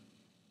Timothy,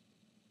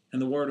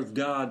 and the Word of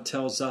God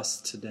tells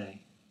us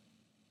today,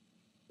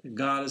 that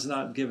God has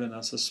not given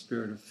us a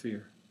spirit of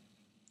fear,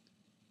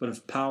 but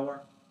of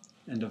power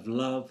and of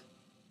love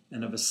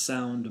and of a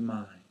sound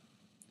mind.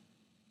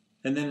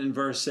 And then in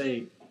verse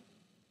 8,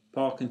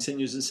 Paul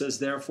continues and says,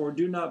 "Therefore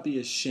do not be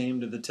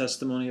ashamed of the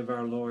testimony of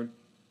our Lord,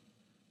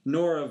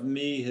 nor of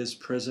me his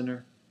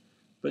prisoner,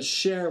 but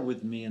share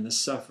with me in the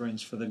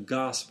sufferings for the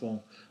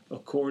gospel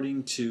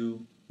according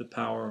to the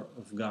power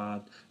of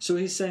God." So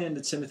he's saying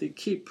to Timothy,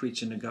 keep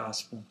preaching the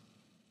gospel.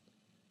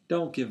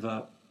 Don't give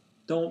up.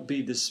 Don't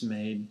be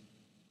dismayed.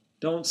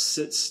 Don't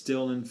sit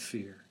still in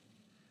fear.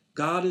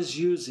 God is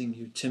using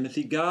you,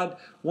 Timothy. God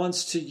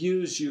wants to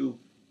use you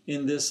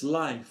in this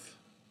life.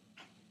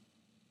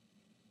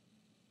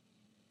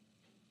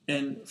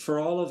 And for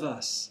all of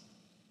us,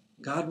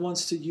 God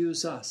wants to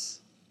use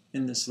us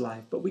in this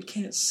life. But we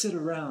can't sit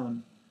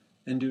around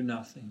and do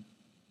nothing.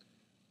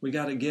 We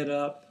got to get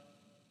up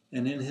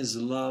and in his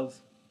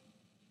love,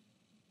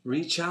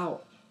 reach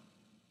out.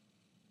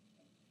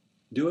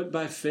 Do it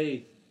by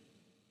faith.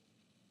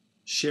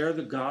 Share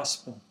the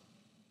gospel.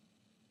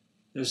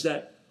 There's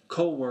that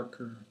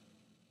coworker,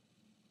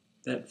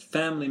 that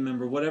family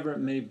member, whatever it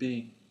may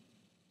be,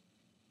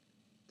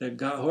 that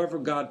God, whoever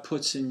God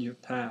puts in your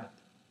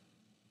path,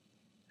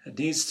 that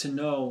needs to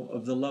know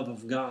of the love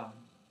of God.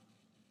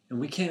 And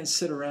we can't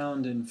sit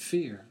around in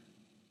fear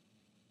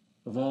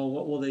of, oh,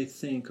 what will they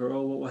think? Or,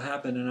 oh, what will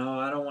happen? And, oh,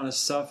 I don't want to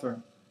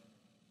suffer.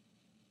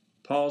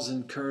 Paul's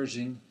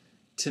encouraging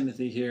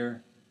Timothy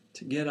here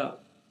to get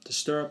up, to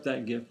stir up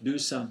that gift, do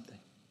something.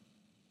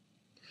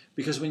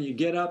 Because when you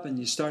get up and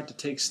you start to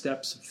take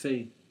steps of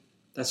faith,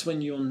 that's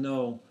when you'll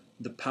know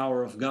the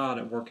power of God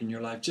at work in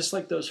your life. Just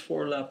like those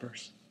 4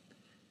 lepers.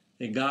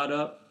 They got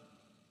up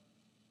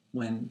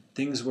when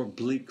things were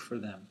bleak for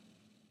them.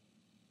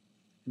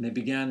 And they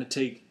began to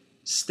take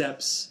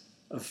steps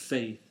of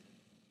faith.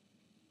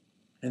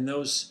 And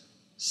those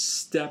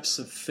steps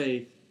of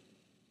faith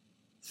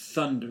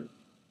thundered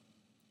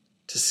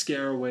to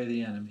scare away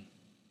the enemy.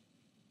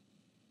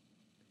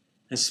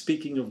 And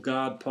speaking of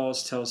God, Paul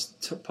tells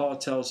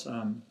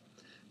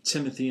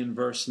Timothy in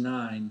verse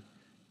 9,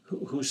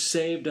 who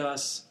saved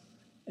us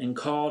and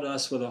called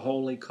us with a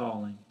holy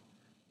calling,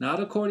 not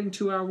according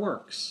to our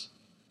works,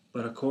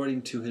 but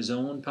according to his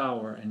own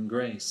power and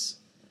grace,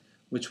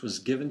 which was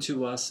given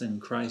to us in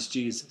Christ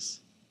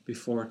Jesus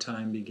before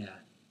time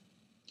began.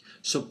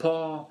 So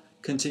Paul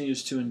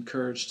continues to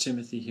encourage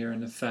Timothy here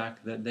in the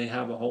fact that they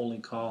have a holy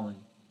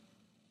calling.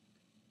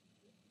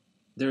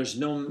 There's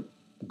no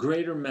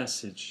greater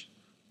message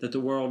that the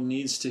world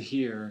needs to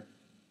hear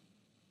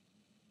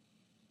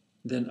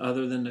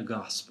other than the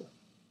gospel.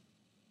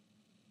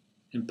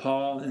 And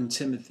Paul and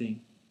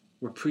Timothy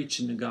were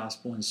preaching the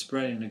gospel and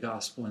spreading the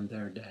gospel in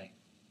their day.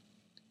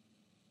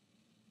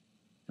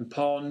 And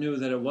Paul knew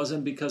that it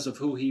wasn't because of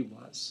who he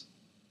was.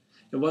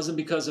 It wasn't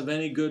because of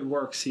any good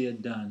works he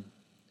had done.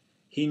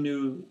 He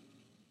knew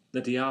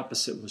that the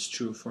opposite was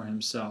true for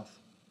himself.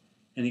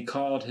 And he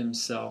called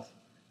himself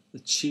the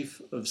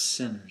chief of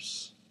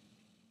sinners.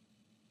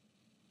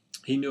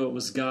 He knew it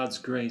was God's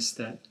grace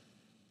that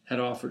had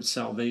offered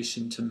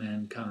salvation to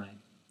mankind.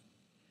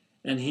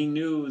 And he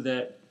knew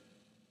that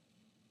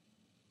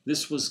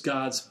this was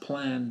God's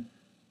plan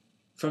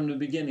from the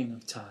beginning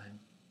of time.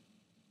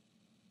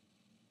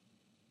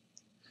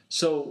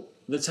 So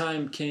the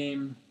time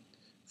came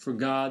for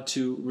God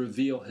to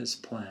reveal his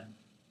plan.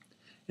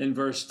 And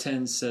verse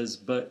 10 says,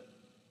 "But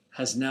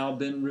has now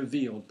been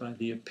revealed by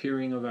the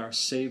appearing of our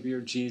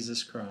Savior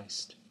Jesus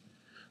Christ,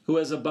 who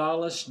has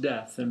abolished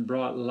death and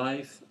brought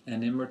life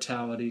and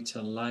immortality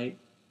to light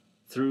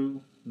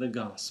through the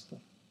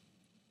gospel."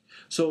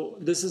 So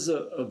this is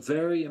a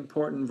very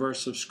important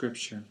verse of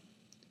Scripture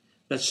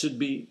that should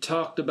be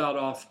talked about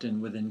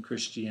often within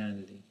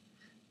Christianity.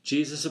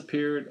 Jesus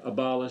appeared,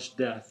 abolished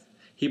death.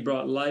 He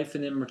brought life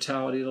and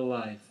immortality to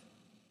life.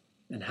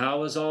 And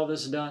how is all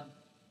this done?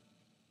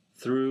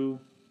 Through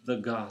the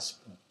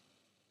gospel.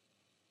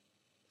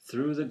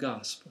 Through the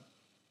gospel.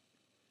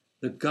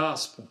 The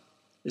gospel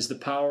is the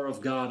power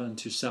of God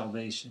unto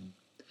salvation.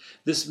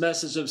 This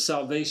message of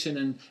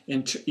salvation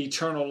and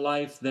eternal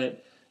life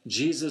that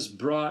Jesus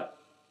brought,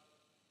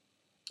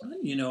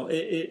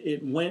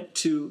 it went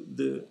to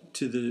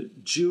the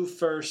Jew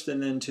first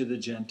and then to the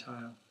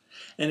Gentile.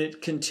 And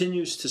it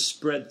continues to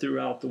spread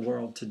throughout the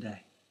world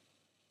today.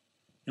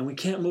 And we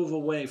can't move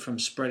away from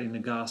spreading the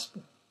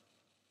gospel.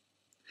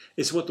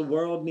 It's what the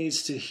world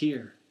needs to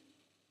hear.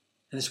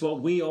 And it's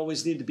what we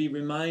always need to be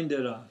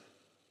reminded of.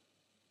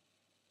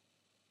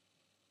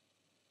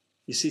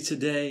 You see,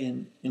 today,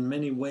 in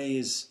many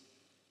ways,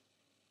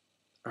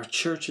 our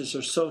churches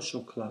are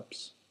social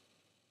clubs.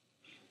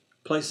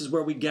 Places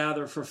where we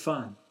gather for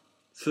fun,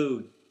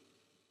 food,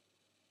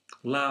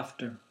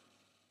 laughter,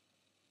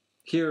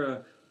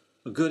 hear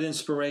a good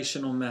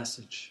inspirational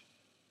message,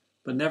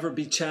 but never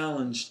be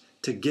challenged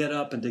to get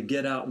up and to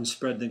get out and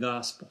spread the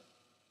gospel.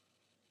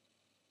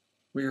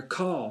 We are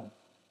called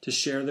to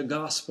share the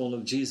gospel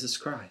of Jesus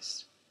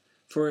Christ,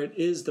 for it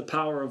is the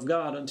power of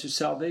God unto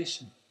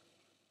salvation.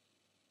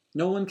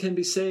 No one can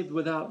be saved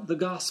without the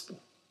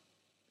gospel.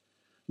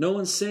 No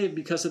one's saved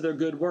because of their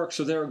good works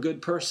or they're a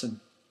good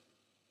person.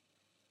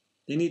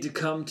 They need to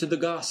come to the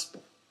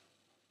gospel.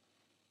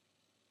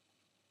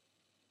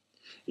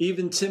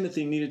 Even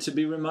Timothy needed to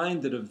be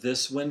reminded of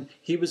this when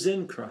he was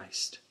in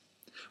Christ.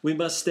 We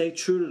must stay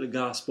true to the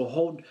gospel,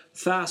 hold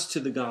fast to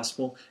the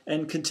gospel,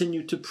 and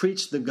continue to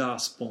preach the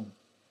gospel.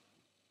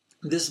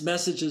 This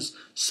message is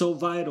so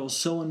vital,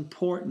 so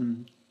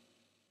important,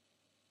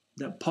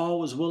 that Paul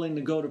was willing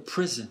to go to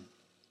prison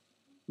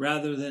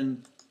rather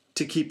than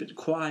to keep it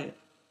quiet.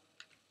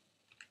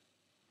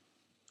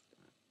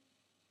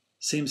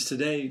 Seems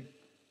today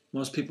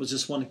most people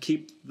just want to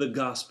keep the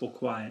gospel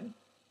quiet.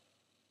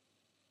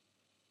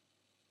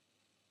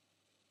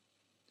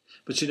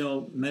 But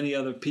many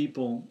other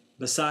people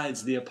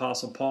besides the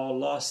Apostle Paul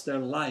lost their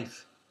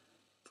life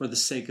for the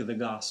sake of the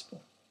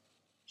gospel.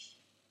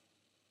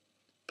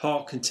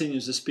 Paul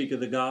continues to speak of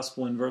the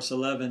gospel in verse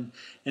 11,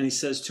 and he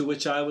says, "To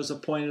which I was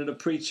appointed a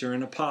preacher,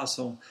 an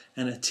apostle,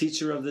 and a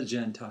teacher of the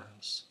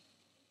Gentiles."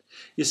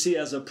 You see,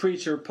 as a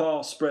preacher,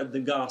 Paul spread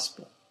the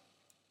gospel,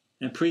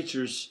 and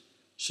preachers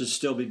should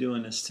still be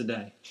doing this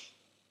today.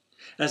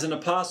 As an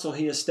apostle,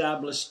 he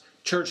established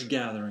church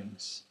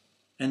gatherings,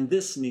 and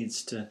this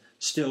needs to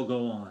still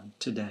go on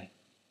today.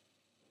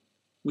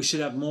 We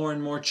should have more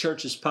and more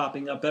churches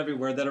popping up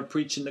everywhere that are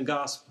preaching the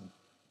gospel.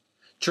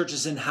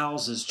 Churches in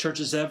houses,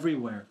 churches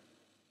everywhere.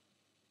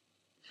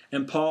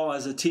 And Paul,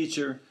 as a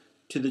teacher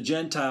to the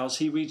Gentiles,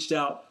 he reached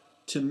out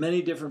to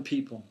many different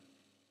people.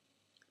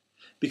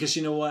 Because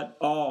you know what?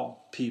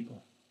 All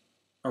people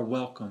are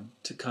welcome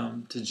to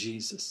come to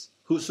Jesus.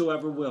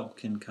 Whosoever will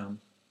can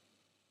come.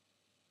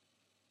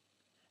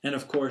 And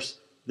of course,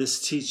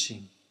 this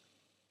teaching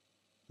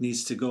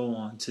needs to go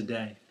on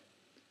today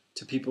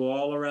to people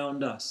all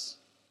around us.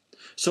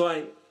 So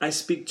I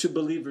speak to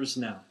believers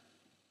now.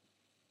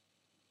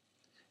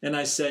 And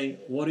I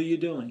say, what are you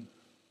doing?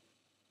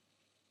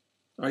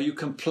 Are you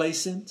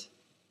complacent?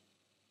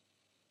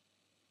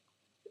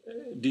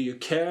 Do you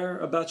care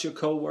about your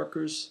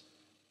co-workers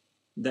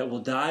that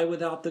will die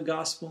without the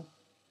gospel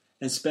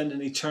and spend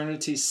an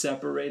eternity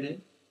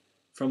separated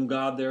from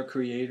God, their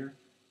Creator?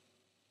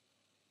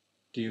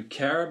 Do you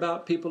care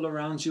about people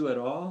around you at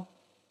all?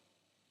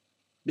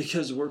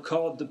 Because we're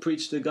called to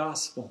preach the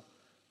gospel.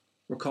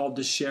 We're called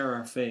to share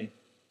our faith.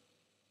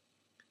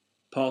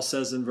 Paul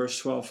says in verse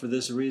 12, "For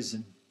this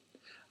reason,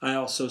 I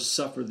also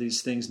suffer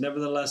these things.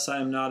 Nevertheless,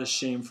 I am not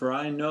ashamed, for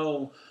I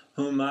know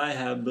whom I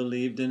have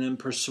believed and am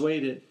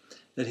persuaded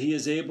that he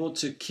is able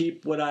to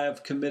keep what I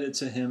have committed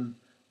to him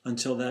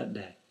until that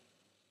day."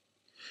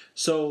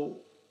 So,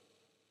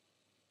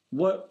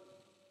 what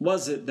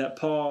was it that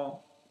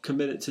Paul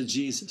committed to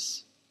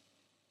Jesus?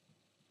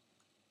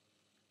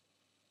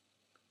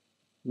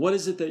 What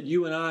is it that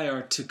you and I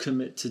are to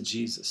commit to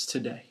Jesus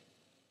today?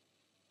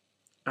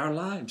 Our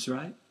lives,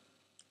 right?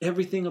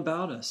 Everything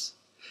about us.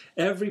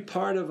 Every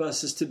part of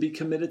us is to be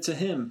committed to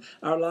Him.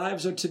 Our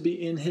lives are to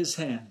be in His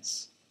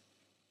hands.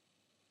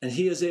 And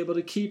He is able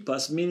to keep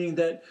us, meaning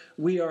that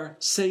we are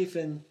safe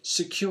and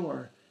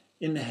secure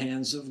in the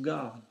hands of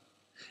God.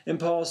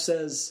 And Paul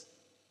says,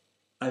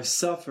 I've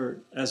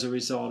suffered as a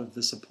result of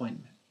this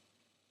appointment.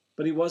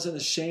 But he wasn't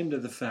ashamed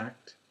of the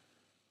fact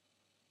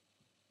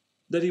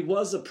that he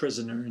was a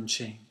prisoner in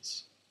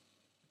chains.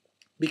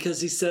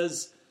 Because he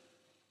says,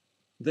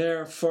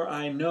 therefore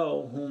I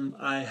know whom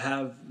I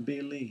have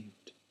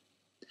believed.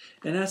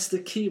 And that's the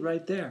key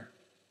right there.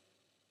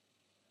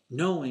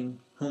 Knowing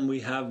whom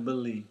we have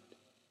believed.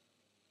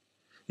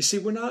 You see,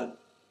 we're not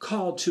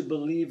called to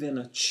believe in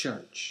a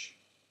church.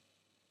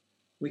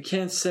 We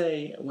can't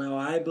say, well,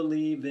 I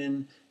believe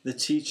in the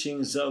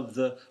teachings of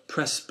the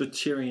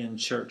Presbyterian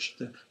Church,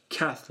 the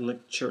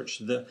Catholic Church,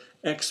 the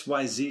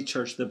XYZ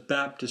Church, the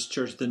Baptist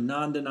Church, the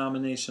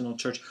non-denominational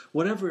church,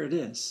 whatever it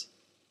is,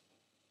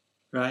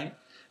 right?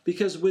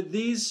 Because with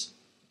these,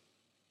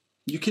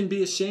 you can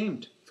be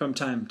ashamed from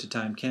time to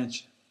time,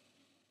 can't you?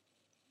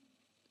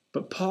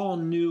 But Paul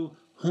knew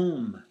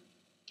whom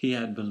he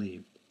had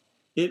believed.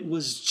 It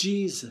was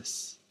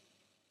Jesus,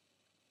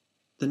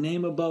 the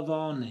name above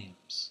all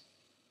names,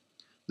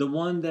 the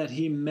one that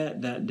he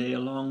met that day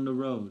along the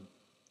road,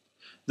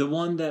 the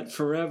one that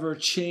forever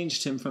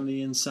changed him from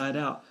the inside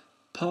out.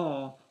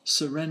 Paul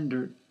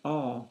surrendered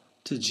all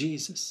to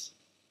Jesus.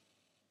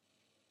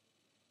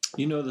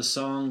 You know the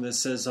song that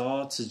says,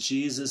 all to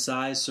Jesus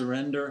I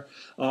surrender,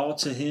 all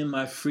to Him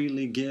I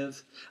freely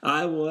give.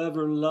 I will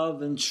ever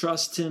love and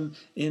trust Him,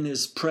 in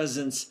His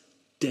presence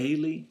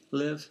daily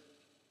live.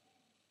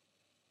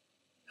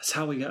 That's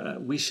how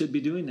we should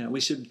be doing that.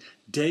 We should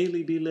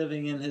daily be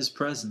living in His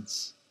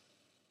presence.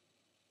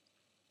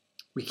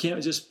 We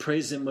can't just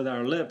praise Him with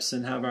our lips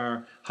and have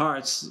our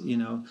hearts,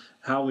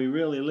 how we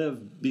really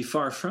live, be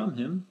far from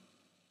Him.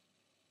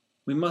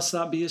 We must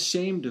not be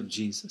ashamed of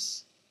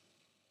Jesus.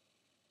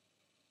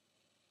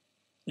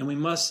 And we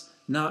must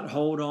not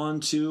hold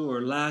on to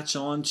or latch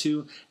on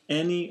to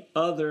any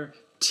other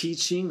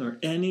teaching or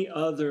any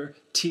other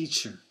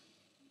teacher.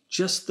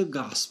 Just the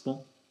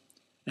gospel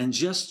and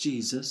just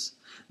Jesus.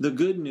 The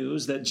good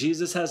news that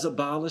Jesus has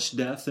abolished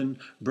death and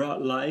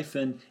brought life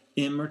and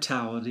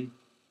immortality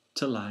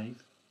to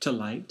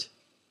light.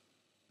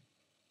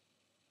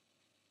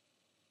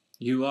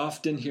 You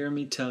often hear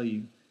me tell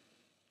you,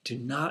 do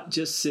not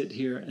just sit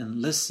here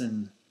and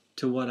listen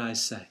to what I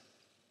say.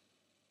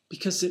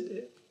 Because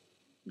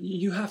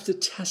you have to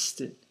test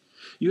it.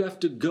 You have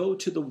to go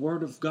to the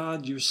Word of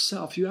God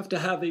yourself. You have to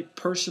have a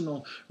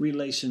personal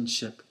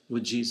relationship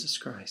with Jesus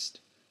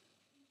Christ.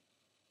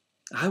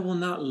 I will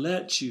not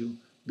let you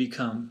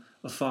become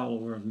a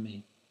follower of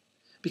me.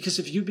 Because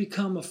if you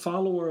become a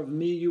follower of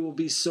me, you will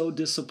be so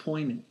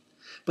disappointed.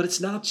 But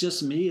it's not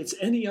just me, it's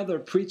any other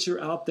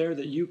preacher out there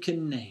that you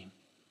can name.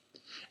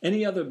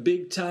 Any other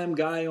big-time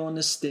guy on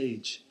the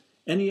stage.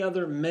 Any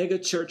other mega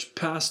church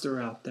pastor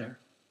out there.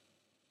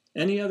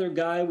 Any other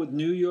guy with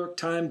New York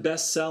Times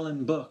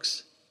best-selling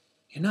books.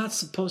 You're not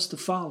supposed to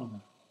follow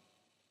him.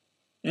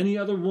 Any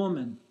other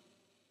woman.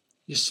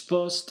 You're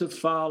supposed to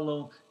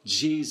follow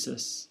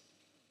Jesus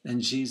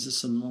and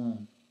Jesus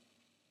alone.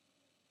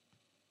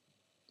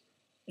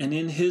 And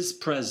in His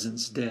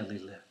presence daily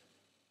live.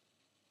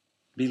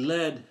 Be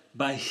led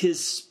by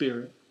His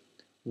Spirit.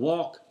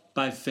 Walk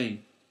by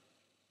faith.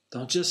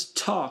 Don't just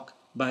talk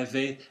by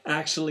faith.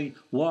 Actually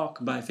walk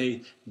by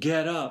faith.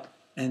 Get up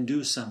and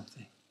do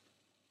something.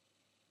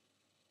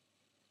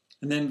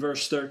 And then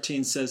verse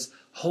 13 says,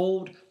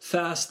 hold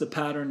fast the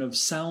pattern of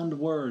sound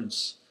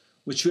words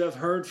which you have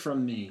heard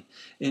from me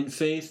in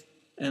faith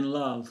and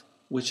love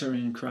which are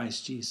in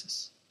Christ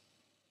Jesus.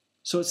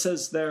 So it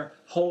says there,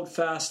 hold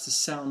fast to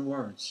sound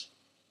words.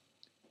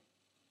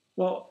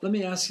 Well, let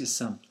me ask you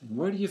something.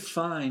 Where do you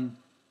find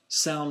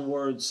sound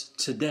words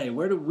today?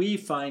 Where do we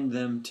find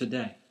them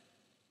today?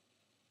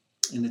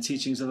 In the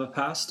teachings of a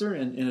pastor,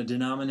 in a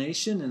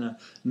denomination, in a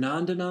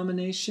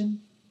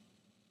non-denomination?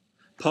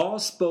 Paul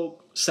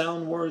spoke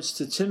sound words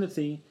to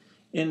Timothy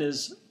in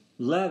his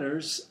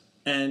letters,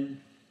 and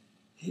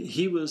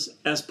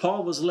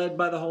Paul was led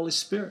by the Holy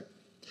Spirit.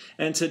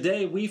 And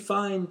today we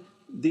find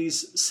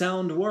these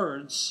sound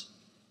words,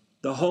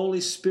 the Holy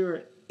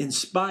Spirit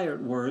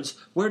inspired words.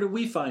 Where do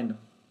we find them?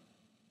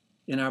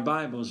 In our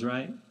Bibles,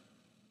 right?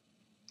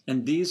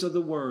 And these are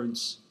the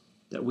words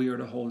that we are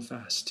to hold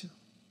fast to.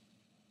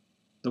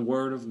 The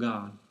Word of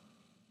God.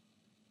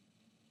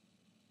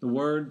 The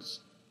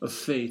words of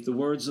faith, the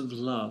words of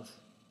love.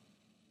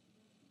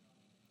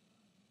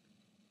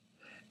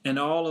 And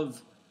all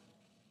of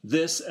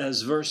this,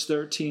 as verse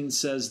 13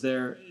 says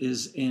there,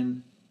 is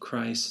in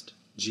Christ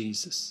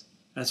Jesus.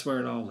 That's where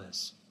it all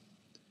is.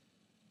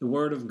 The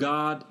Word of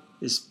God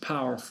is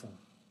powerful.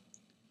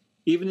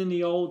 Even in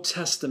the Old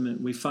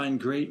Testament, we find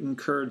great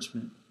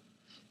encouragement,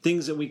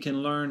 things that we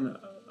can learn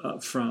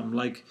from,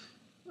 like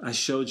I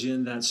showed you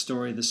in that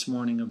story this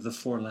morning of the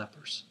 4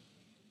 lepers.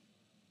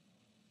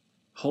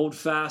 Hold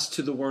fast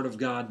to the Word of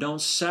God.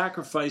 Don't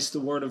sacrifice the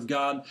Word of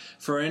God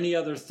for any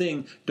other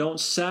thing. Don't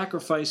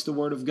sacrifice the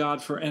Word of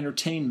God for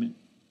entertainment.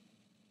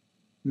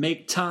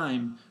 Make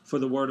time for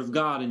the Word of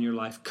God in your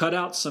life. Cut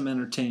out some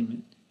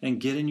entertainment and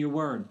get in your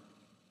Word.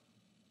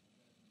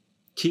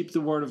 Keep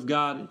the Word of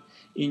God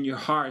in your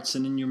hearts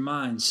and in your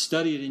minds.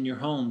 Study it in your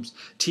homes.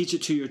 Teach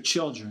it to your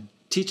children.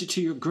 Teach it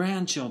to your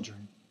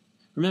grandchildren.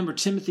 Remember,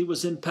 Timothy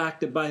was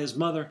impacted by his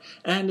mother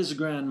and his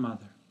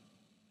grandmother.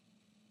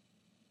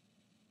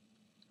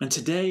 And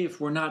today, if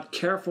we're not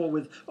careful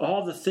with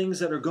all the things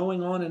that are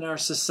going on in our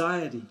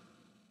society,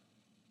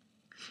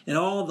 and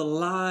all the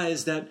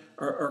lies that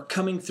are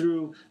coming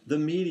through the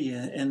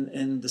media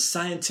and the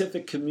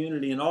scientific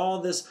community, and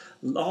all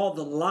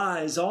the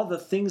lies, all the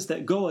things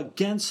that go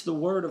against the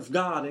Word of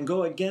God and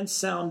go against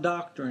sound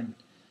doctrine.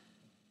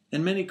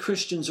 And many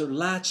Christians are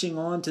latching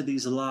on to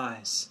these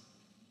lies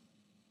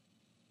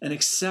and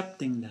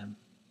accepting them,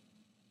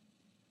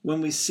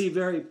 when we see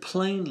very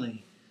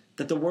plainly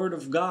that the Word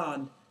of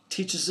God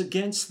teaches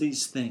against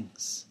these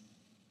things.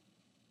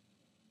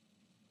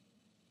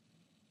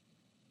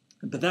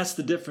 But that's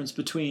the difference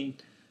between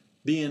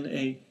being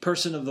a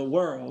person of the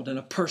world and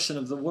a person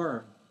of the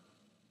Word.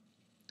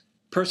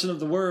 Person of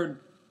the Word,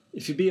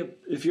 if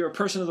you're a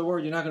person of the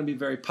Word, you're not going to be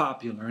very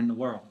popular in the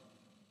world.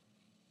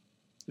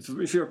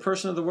 If you're a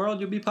person of the world,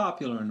 you'll be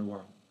popular in the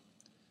world.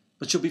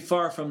 But you'll be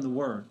far from the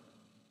Word.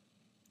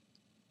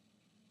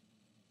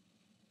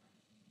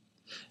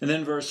 And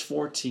then verse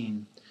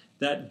 14,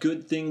 that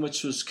good thing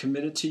which was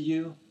committed to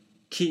you,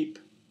 keep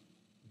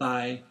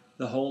by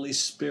the Holy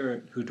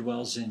Spirit who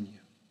dwells in you.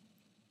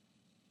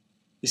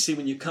 You see,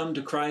 when you come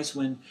to Christ,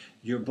 when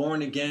you're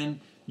born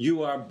again,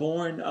 you are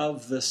born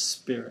of the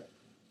Spirit.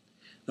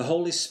 The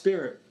Holy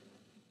Spirit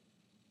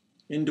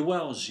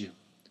indwells you.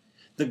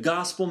 The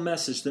gospel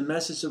message, the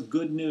message of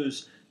good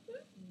news,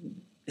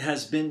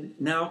 has been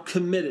now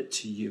committed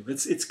to you.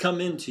 It's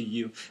come into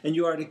you. And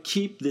you are to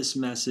keep this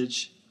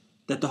message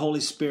that the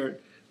Holy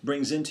Spirit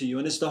brings into you.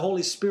 And it's the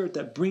Holy Spirit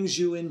that brings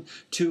you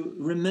into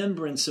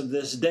remembrance of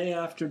this day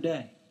after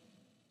day.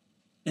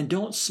 And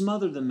don't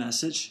smother the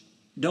message.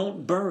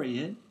 Don't bury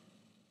it.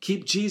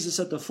 Keep Jesus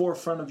at the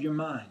forefront of your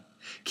mind.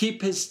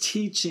 Keep His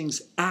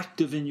teachings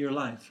active in your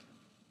life.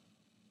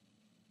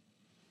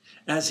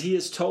 As He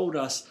has told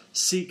us,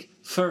 seek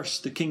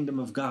first the kingdom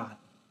of God.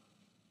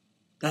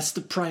 That's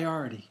the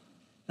priority.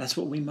 That's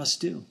what we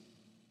must do.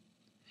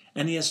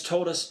 And He has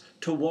told us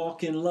to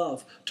walk in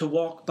love, to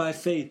walk by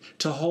faith,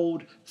 to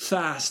hold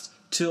fast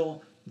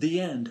till the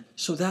end.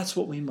 So that's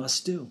what we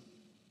must do.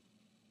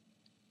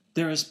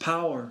 There is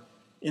power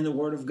in the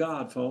Word of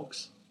God,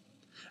 folks.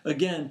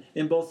 Again,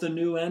 in both the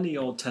New and the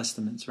Old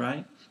Testaments,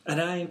 right? And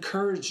I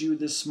encourage you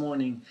this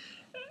morning,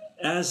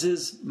 as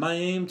is my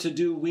aim to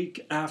do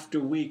week after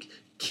week,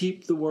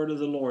 keep the word of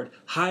the Lord.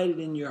 Hide it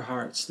in your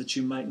hearts that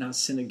you might not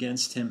sin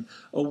against Him.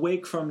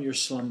 Awake from your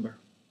slumber.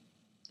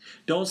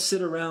 Don't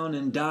sit around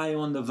and die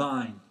on the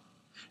vine.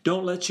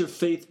 Don't let your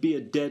faith be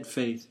a dead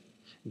faith.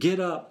 Get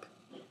up.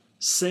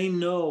 Say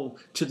no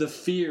to the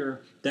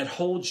fear that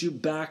holds you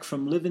back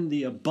from living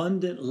the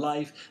abundant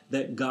life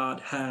that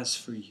God has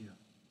for you.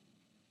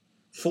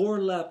 4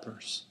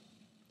 lepers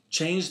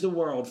changed the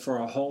world for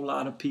a whole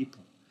lot of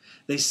people.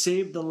 They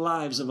saved the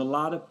lives of a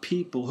lot of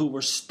people who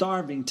were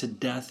starving to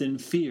death in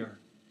fear.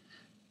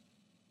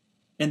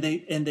 And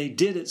they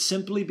did it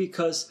simply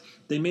because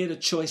they made a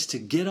choice to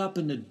get up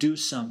and to do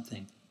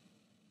something.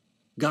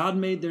 God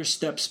made their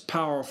steps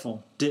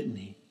powerful, didn't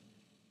He?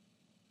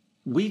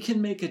 We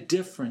can make a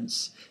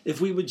difference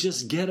if we would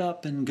just get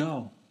up and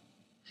go.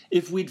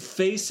 If we'd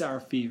face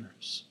our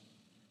fears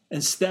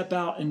and step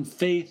out in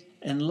faith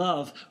and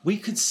love, we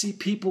could see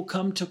people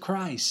come to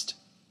Christ.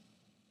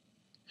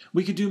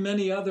 We could do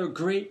many other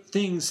great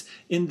things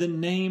in the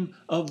name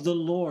of the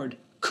Lord,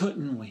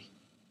 couldn't we?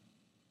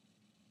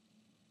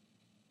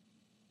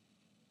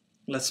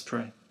 Let's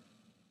pray.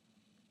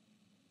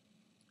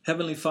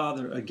 Heavenly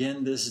Father,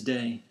 again this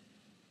day,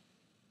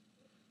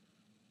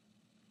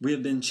 we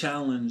have been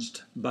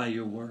challenged by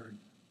your word.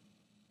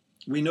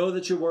 We know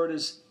that your word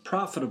is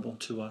profitable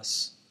to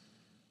us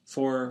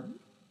for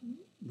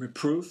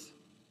reproof,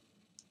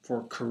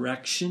 for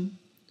correction,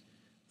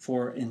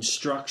 for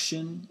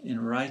instruction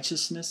in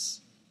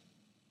righteousness.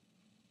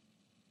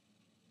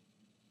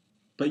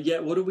 But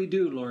yet, what do we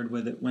do, Lord,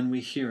 with it when we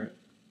hear it?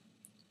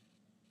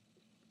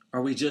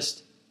 Are we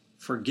just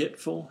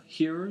forgetful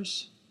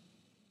hearers?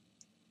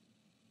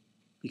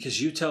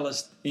 Because you tell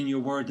us in your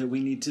word that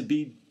we need to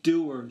be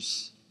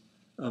doers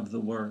of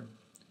the word.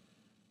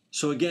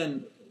 So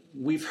again,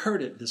 we've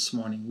heard it this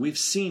morning. We've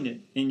seen it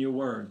in your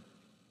word.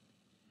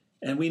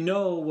 And we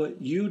know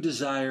what you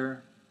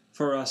desire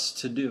for us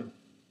to do.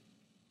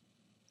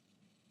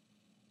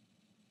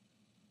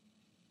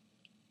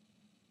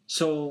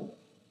 So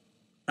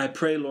I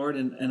pray, Lord,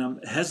 and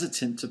I'm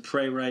hesitant to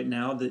pray right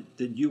now that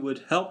you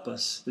would help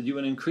us, that you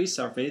would increase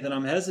our faith. And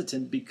I'm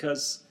hesitant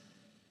because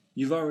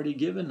you've already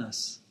given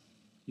us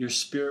your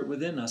Spirit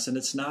within us. And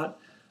it's not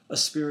a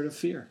spirit of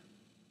fear.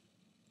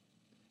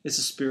 It's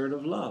a spirit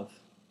of love.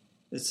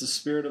 It's a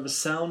spirit of a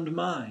sound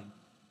mind.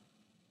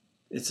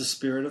 It's a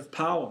spirit of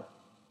power.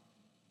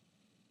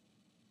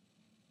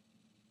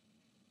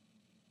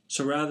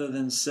 So rather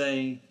than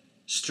say,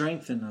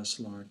 strengthen us,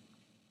 Lord,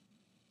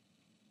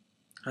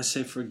 I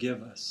say,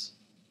 forgive us.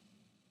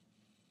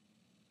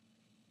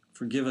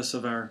 Forgive us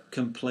of our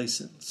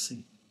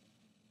complacency.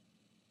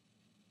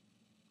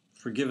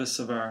 Forgive us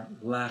of our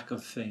lack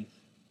of faith.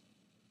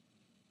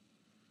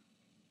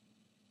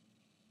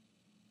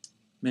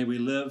 May we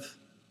live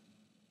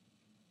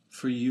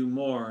for you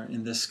more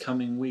in this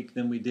coming week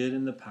than we did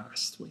in the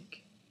past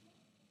week.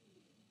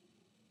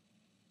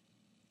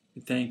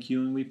 We thank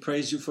you and we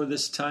praise you for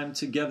this time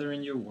together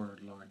in your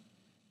word, Lord.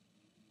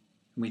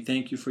 And we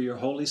thank you for your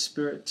Holy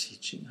Spirit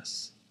teaching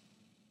us.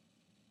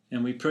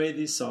 And we pray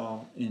this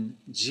all in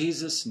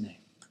Jesus' name.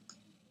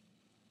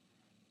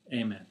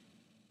 Amen.